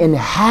he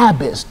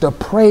inhabits the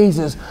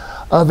praises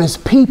of his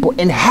people.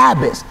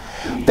 Inhabits.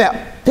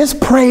 That this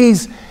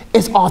praise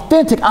is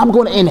authentic. I'm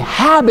going to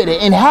inhabit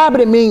it. Inhabit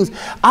it means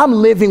I'm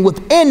living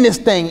within this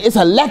thing. It's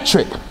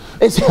electric.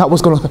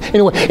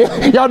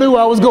 Anyway, y'all knew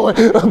where I was going.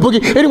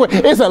 Anyway,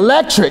 it's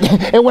electric.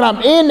 And when I'm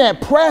in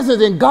that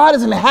presence and God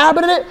is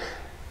inhabiting it,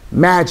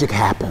 magic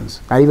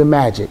happens. Not even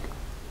magic.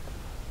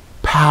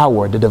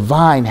 Power, the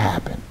divine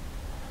happen.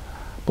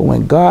 But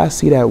when God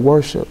see that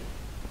worship,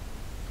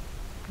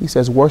 he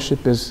says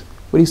worship is,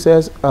 what he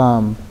says,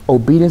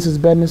 obedience is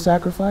better than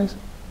sacrifice.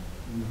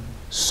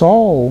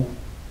 Saul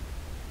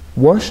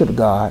worshiped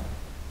God,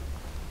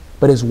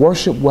 but his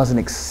worship wasn't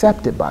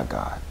accepted by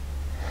God.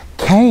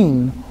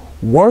 Cain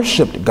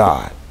worshiped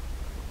God,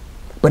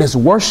 but his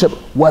worship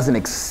wasn't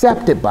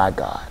accepted by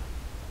God.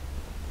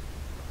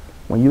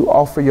 When you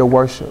offer your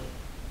worship,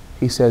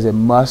 he says it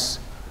must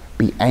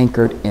be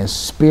anchored in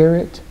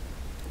spirit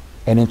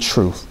and in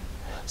truth.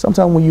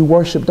 Sometimes when you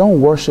worship,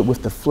 don't worship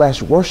with the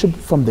flesh. Worship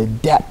from the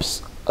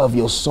depths of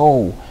your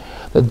soul.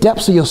 The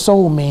depths of your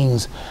soul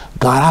means,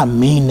 God, I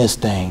mean this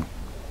thing.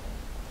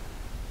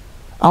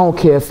 I don't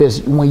care if it's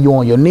when you're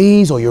on your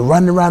knees or you're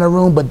running around the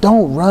room, but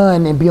don't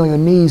run and be on your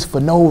knees for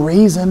no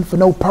reason, for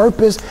no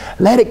purpose.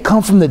 Let it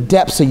come from the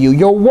depths of you.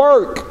 Your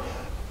work.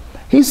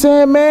 He's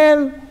saying,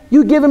 man,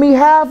 you giving me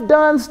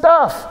half-done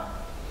stuff.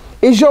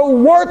 Is your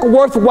work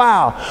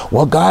worthwhile?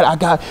 Well,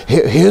 God,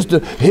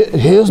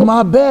 here's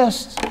my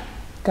best.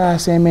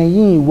 God saying, man,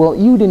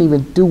 you didn't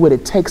even do what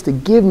it takes to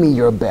give me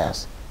your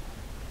best.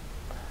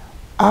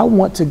 I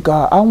want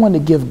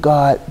to give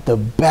God the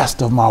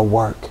best of my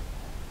work.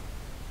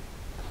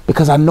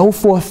 Because I know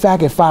for a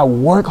fact if I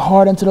work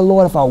hard unto the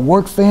Lord, if I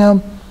work for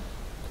him,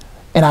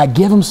 and I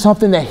give him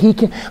something that he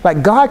can,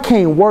 like God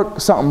can't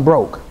work something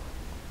broke.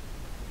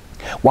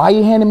 Why are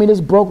you handing me this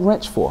broke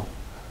wrench for?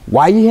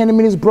 Why are you handing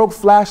me this broke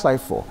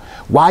flashlight for?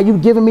 Why are you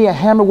giving me a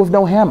hammer with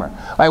no hammer?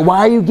 Like, why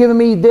are you giving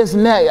me this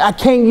and that? I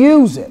can't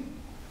use it.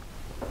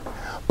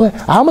 But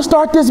I'm going to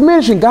start this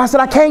ministry. God said,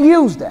 I can't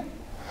use that.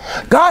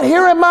 God,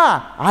 here am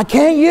I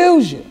can't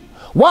use you.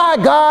 Why,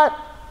 God?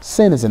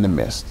 Sin is in the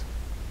midst.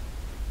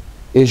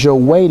 Is your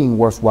waiting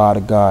worthwhile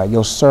to God?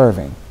 Your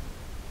serving?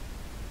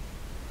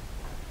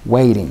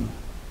 Waiting.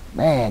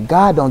 Man,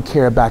 God don't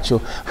care about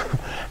your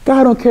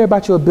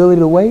ability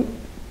to wait.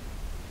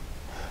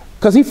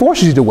 Because he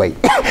forces you to wait.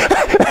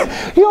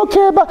 He don't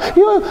care about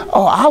you.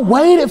 Oh, I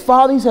waited,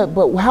 Father. He said,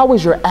 but how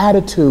was your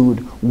attitude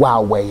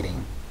while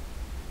waiting?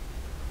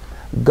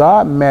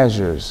 God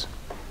measures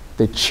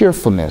the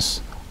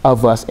cheerfulness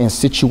of us in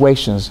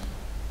situations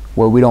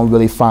where we don't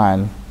really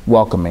find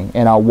welcoming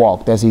in our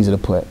walk. That's easy to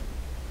put.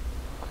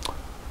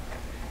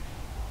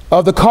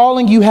 Of the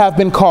calling you have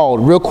been called,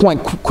 real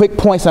quick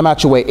points I'm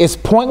out your way. It's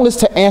pointless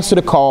to answer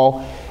the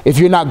call if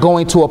you're not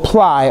going to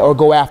apply or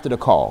go after the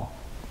call.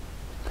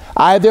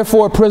 I,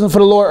 therefore, a prisoner for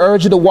the Lord,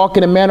 urge you to walk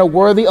in a manner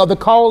worthy of the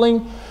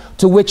calling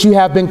to which you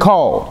have been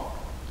called.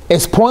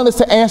 It's pointless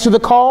to answer the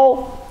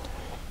call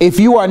if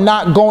you are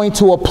not going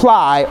to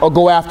apply or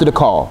go after the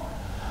call.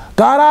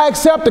 God, I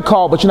accept the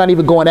call, but you're not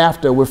even going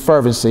after it with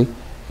fervency,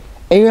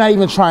 and you're not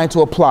even trying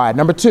to apply.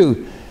 Number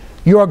two,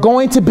 you are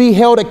going to be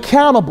held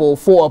accountable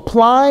for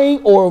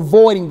applying or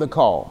avoiding the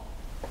call.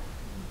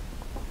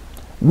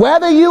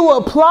 Whether you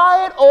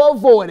apply it or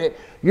avoid it,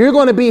 you're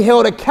going to be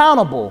held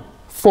accountable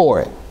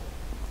for it.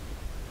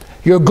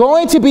 You're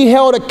going to be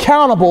held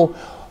accountable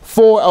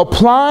for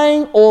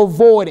applying or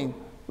avoiding.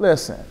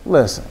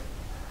 Listen.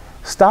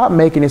 Stop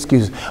making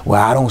excuses.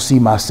 Well, I don't see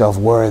myself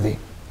worthy.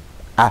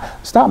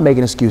 Stop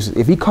making excuses.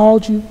 If he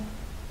called you,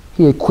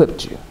 he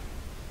equipped you.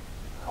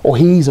 Or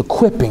he's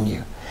equipping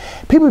you.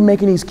 People are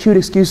making these cute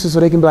excuses so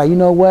they can be like, you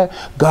know what?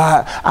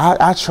 God,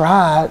 I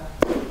tried.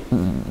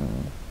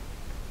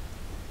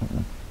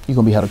 You're going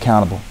to be held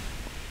accountable.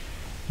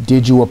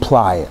 Did you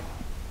apply it?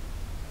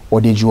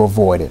 Or did you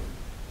avoid it?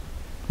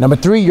 Number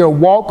 3, your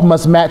walk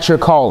must match your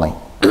calling.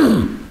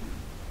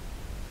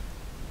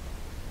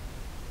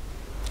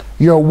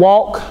 Your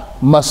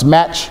walk must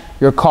match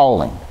your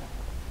calling.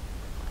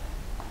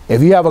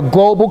 If you have a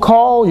global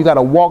call, you got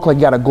to walk like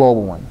you got a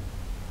global one.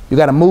 You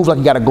got to move like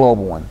you got a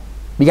global one.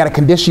 You got to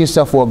condition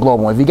yourself for a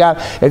global one.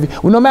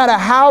 No matter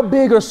how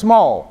big or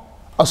small,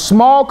 a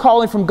small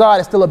calling from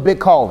God is still a big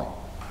calling.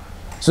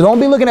 So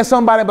don't be looking at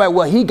somebody like,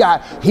 well,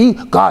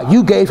 God,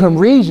 you gave him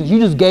regions. You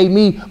just gave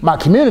me my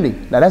community.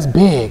 Now that's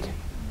big.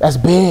 That's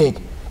big.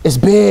 It's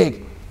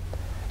big.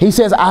 He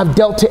says, I've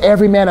dealt to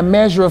every man a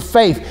measure of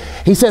faith.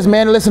 He says,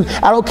 man, listen,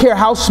 I don't care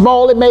how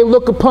small it may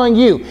look upon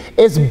you.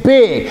 It's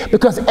big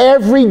because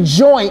every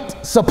joint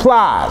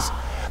supplies.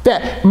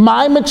 That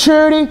my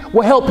maturity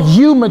will help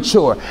you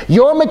mature.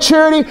 Your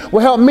maturity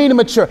will help me to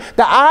mature.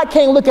 That I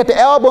can't look at the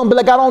elbow and be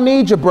like, I don't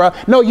need you, bro.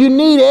 No, you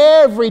need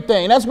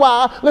everything. That's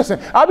why,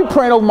 I'll be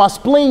praying over my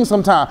spleen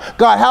sometimes.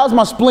 God, how's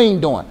my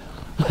spleen doing?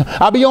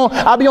 I'll be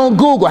on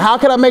Google. How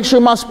can I make sure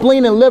my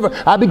spleen and liver?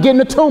 I'll be getting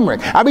the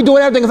turmeric. I'll be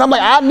doing everything because I'm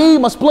like, I need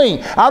my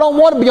spleen. I don't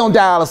want to be on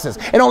dialysis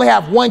and only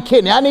have one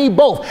kidney. I need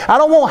both. I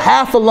don't want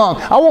half a lung.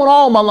 I want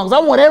all my lungs. I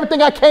want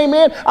everything I came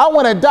in. I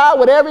want to die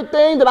with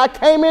everything that I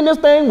came in this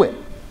thing with.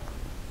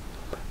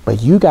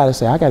 But you got to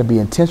say, I got to be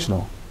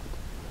intentional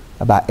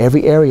about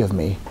every area of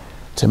me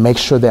to make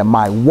sure that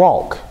my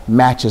walk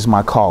matches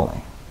my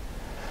calling.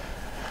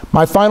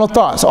 My final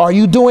thoughts. Are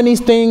you doing these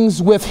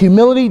things with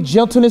humility,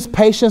 gentleness,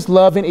 patience,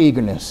 love, and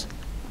eagerness?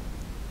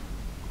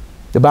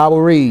 The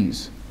Bible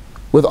reads,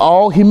 with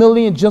all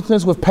humility and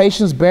gentleness, with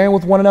patience, bearing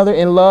with one another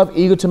in love,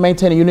 eager to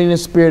maintain a unity in the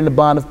spirit and the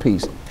bond of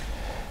peace.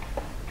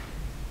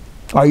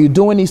 Are you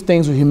doing these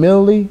things with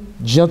humility,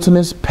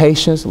 gentleness,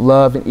 patience,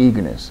 love, and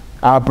eagerness?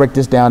 I'll break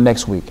this down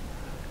next week.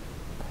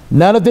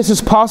 None of this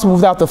is possible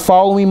without the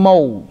following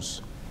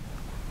molds.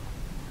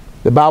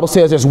 The Bible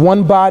says there's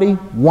one body,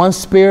 one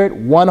spirit,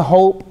 one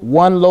hope,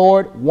 one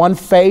Lord, one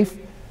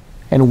faith,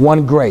 and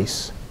one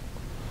grace.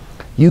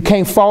 You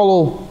can't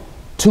follow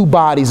two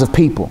bodies of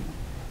people.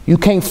 You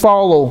can't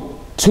follow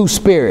two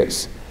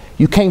spirits.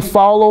 You can't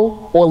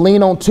follow or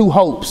lean on two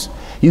hopes.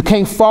 You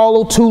can't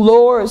follow two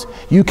lords.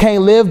 You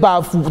can't live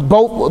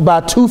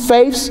by two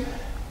faiths.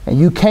 And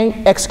you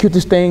can't execute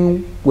this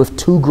thing with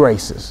two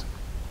graces.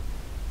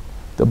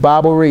 The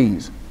Bible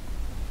reads,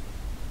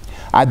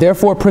 I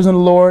therefore, prisoner of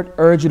the Lord,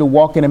 urge you to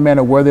walk in a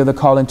manner worthy of the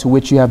calling to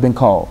which you have been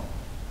called,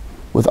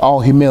 with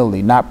all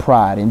humility, not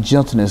pride, and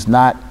gentleness,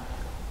 not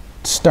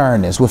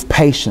sternness, with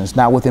patience,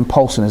 not with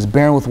impulsiveness,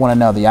 bearing with one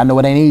another. I know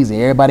it ain't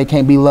easy. Everybody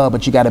can't be loved,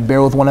 but you got to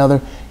bear with one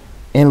another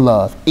in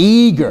love.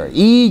 Eager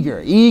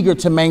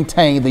to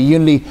maintain the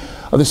unity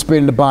of the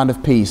spirit and the bond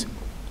of peace.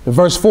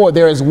 Verse 4,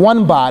 there is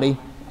one body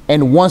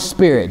and one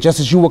spirit,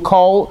 just as you were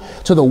called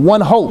to the one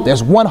hope.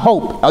 There's one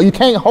hope. You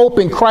can't hope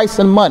in Christ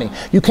and money.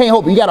 You can't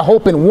hope. You got to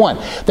hope in one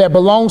that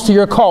belongs to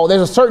your call.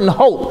 There's a certain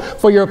hope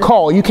for your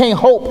call. You can't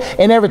hope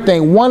in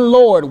everything. One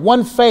Lord,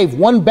 one faith,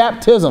 one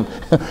baptism.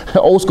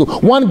 Old school.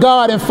 One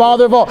God and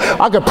Father of all.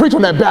 I could preach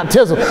on that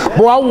baptism.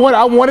 Boy,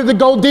 I wanted to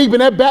go deep in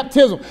that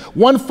baptism.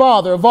 One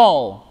Father of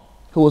all,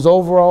 who is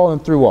over all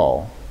and through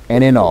all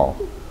and in all.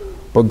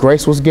 But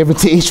grace was given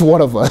to each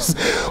one of us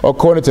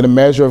according to the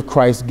measure of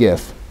Christ's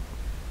gift.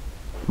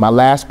 My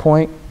last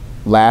point,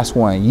 last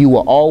one. You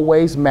will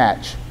always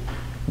match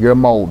your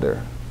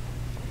molder.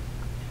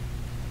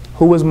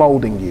 Who is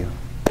molding you?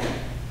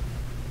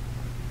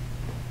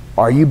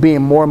 Are you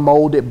being more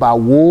molded by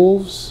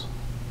wolves,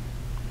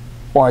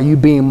 or are you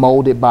being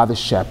molded by the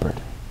shepherd?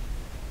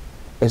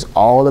 It's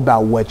all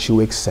about what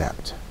you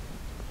accept.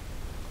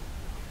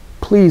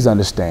 Please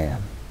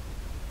understand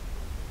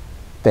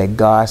that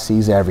God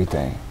sees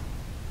everything.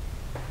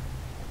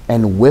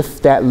 And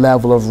with that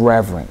level of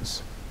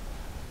reverence,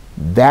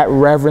 that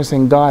reverence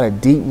in God, a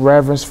deep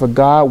reverence for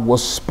God, will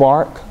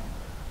spark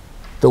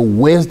the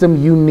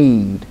wisdom you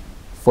need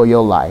for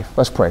your life.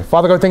 Let's pray.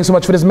 Father God, thanks so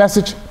much for this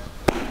message.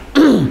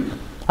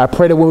 I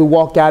pray that when we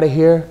walk out of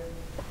here,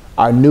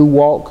 our new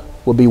walk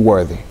will be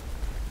worthy.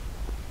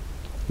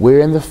 We're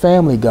in the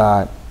family,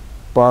 God,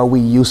 but are we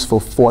useful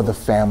for the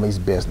family's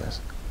business?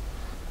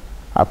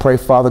 I pray,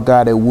 Father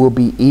God, that we'll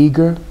be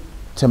eager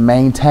to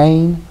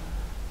maintain,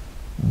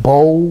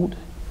 bold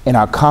in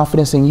our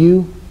confidence in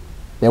you,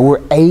 that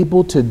we're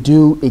able to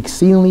do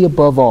exceedingly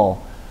above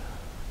all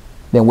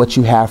than what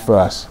you have for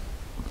us.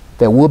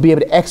 That we'll be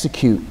able to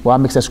execute, well, I'll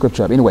mix that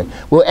scripture up. Anyway,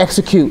 we'll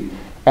execute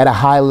at a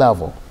high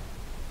level.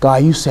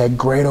 God, you said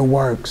greater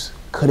works.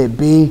 Could it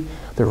be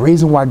the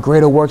reason why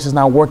greater works is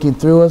not working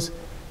through us?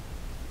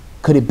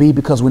 Could it be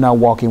because we're not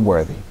walking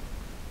worthy?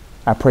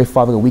 I pray,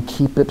 Father, that we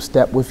keep in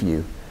step with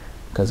you,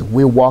 because if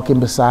we're walking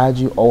beside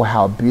you, oh,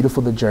 how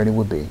beautiful the journey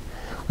will be.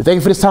 We thank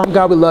you for this time,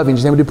 God. We love you. In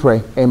Jesus' name we do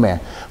pray. Amen.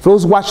 For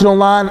those watching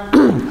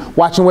online,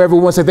 watching wherever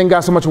we want to say, thank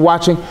God so much for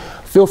watching.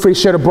 Feel free to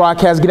share the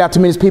broadcast. Get out to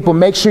many people.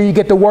 Make sure you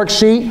get the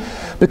worksheet,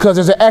 because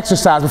there's an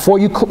exercise before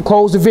you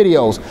close the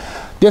videos.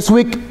 This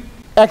week,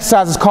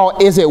 exercise is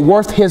called, Is It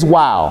Worth His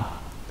While?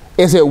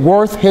 Is it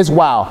worth his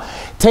while?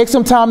 Take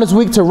some time this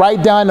week to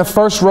write down in the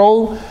first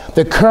row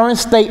the current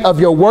state of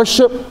your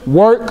worship,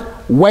 work,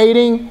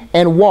 waiting,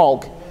 and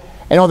walk.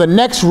 And on the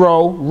next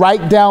row,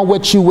 write down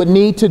what you would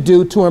need to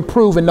do to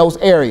improve in those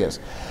areas.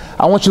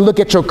 I want you to look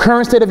at your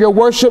current state of your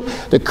worship,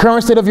 the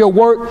current state of your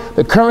work,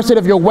 the current state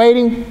of your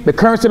waiting, the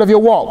current state of your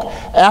walk.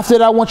 After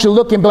that, I want you to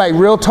look and be like,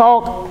 real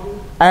talk,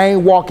 I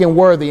ain't walking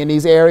worthy in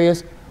these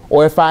areas.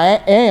 Or if I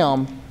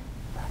am,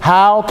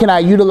 how can I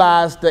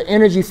utilize the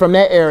energy from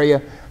that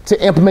area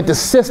to implement the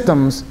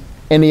systems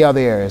in the other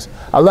areas?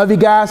 I love you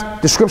guys.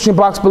 Description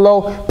box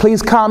below.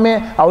 Please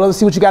comment. I would love to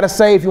see what you got to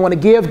say. If you want to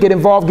give, get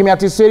involved, get me out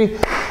to your city.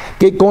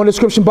 Go in the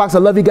description box. I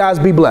love you guys.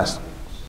 Be blessed.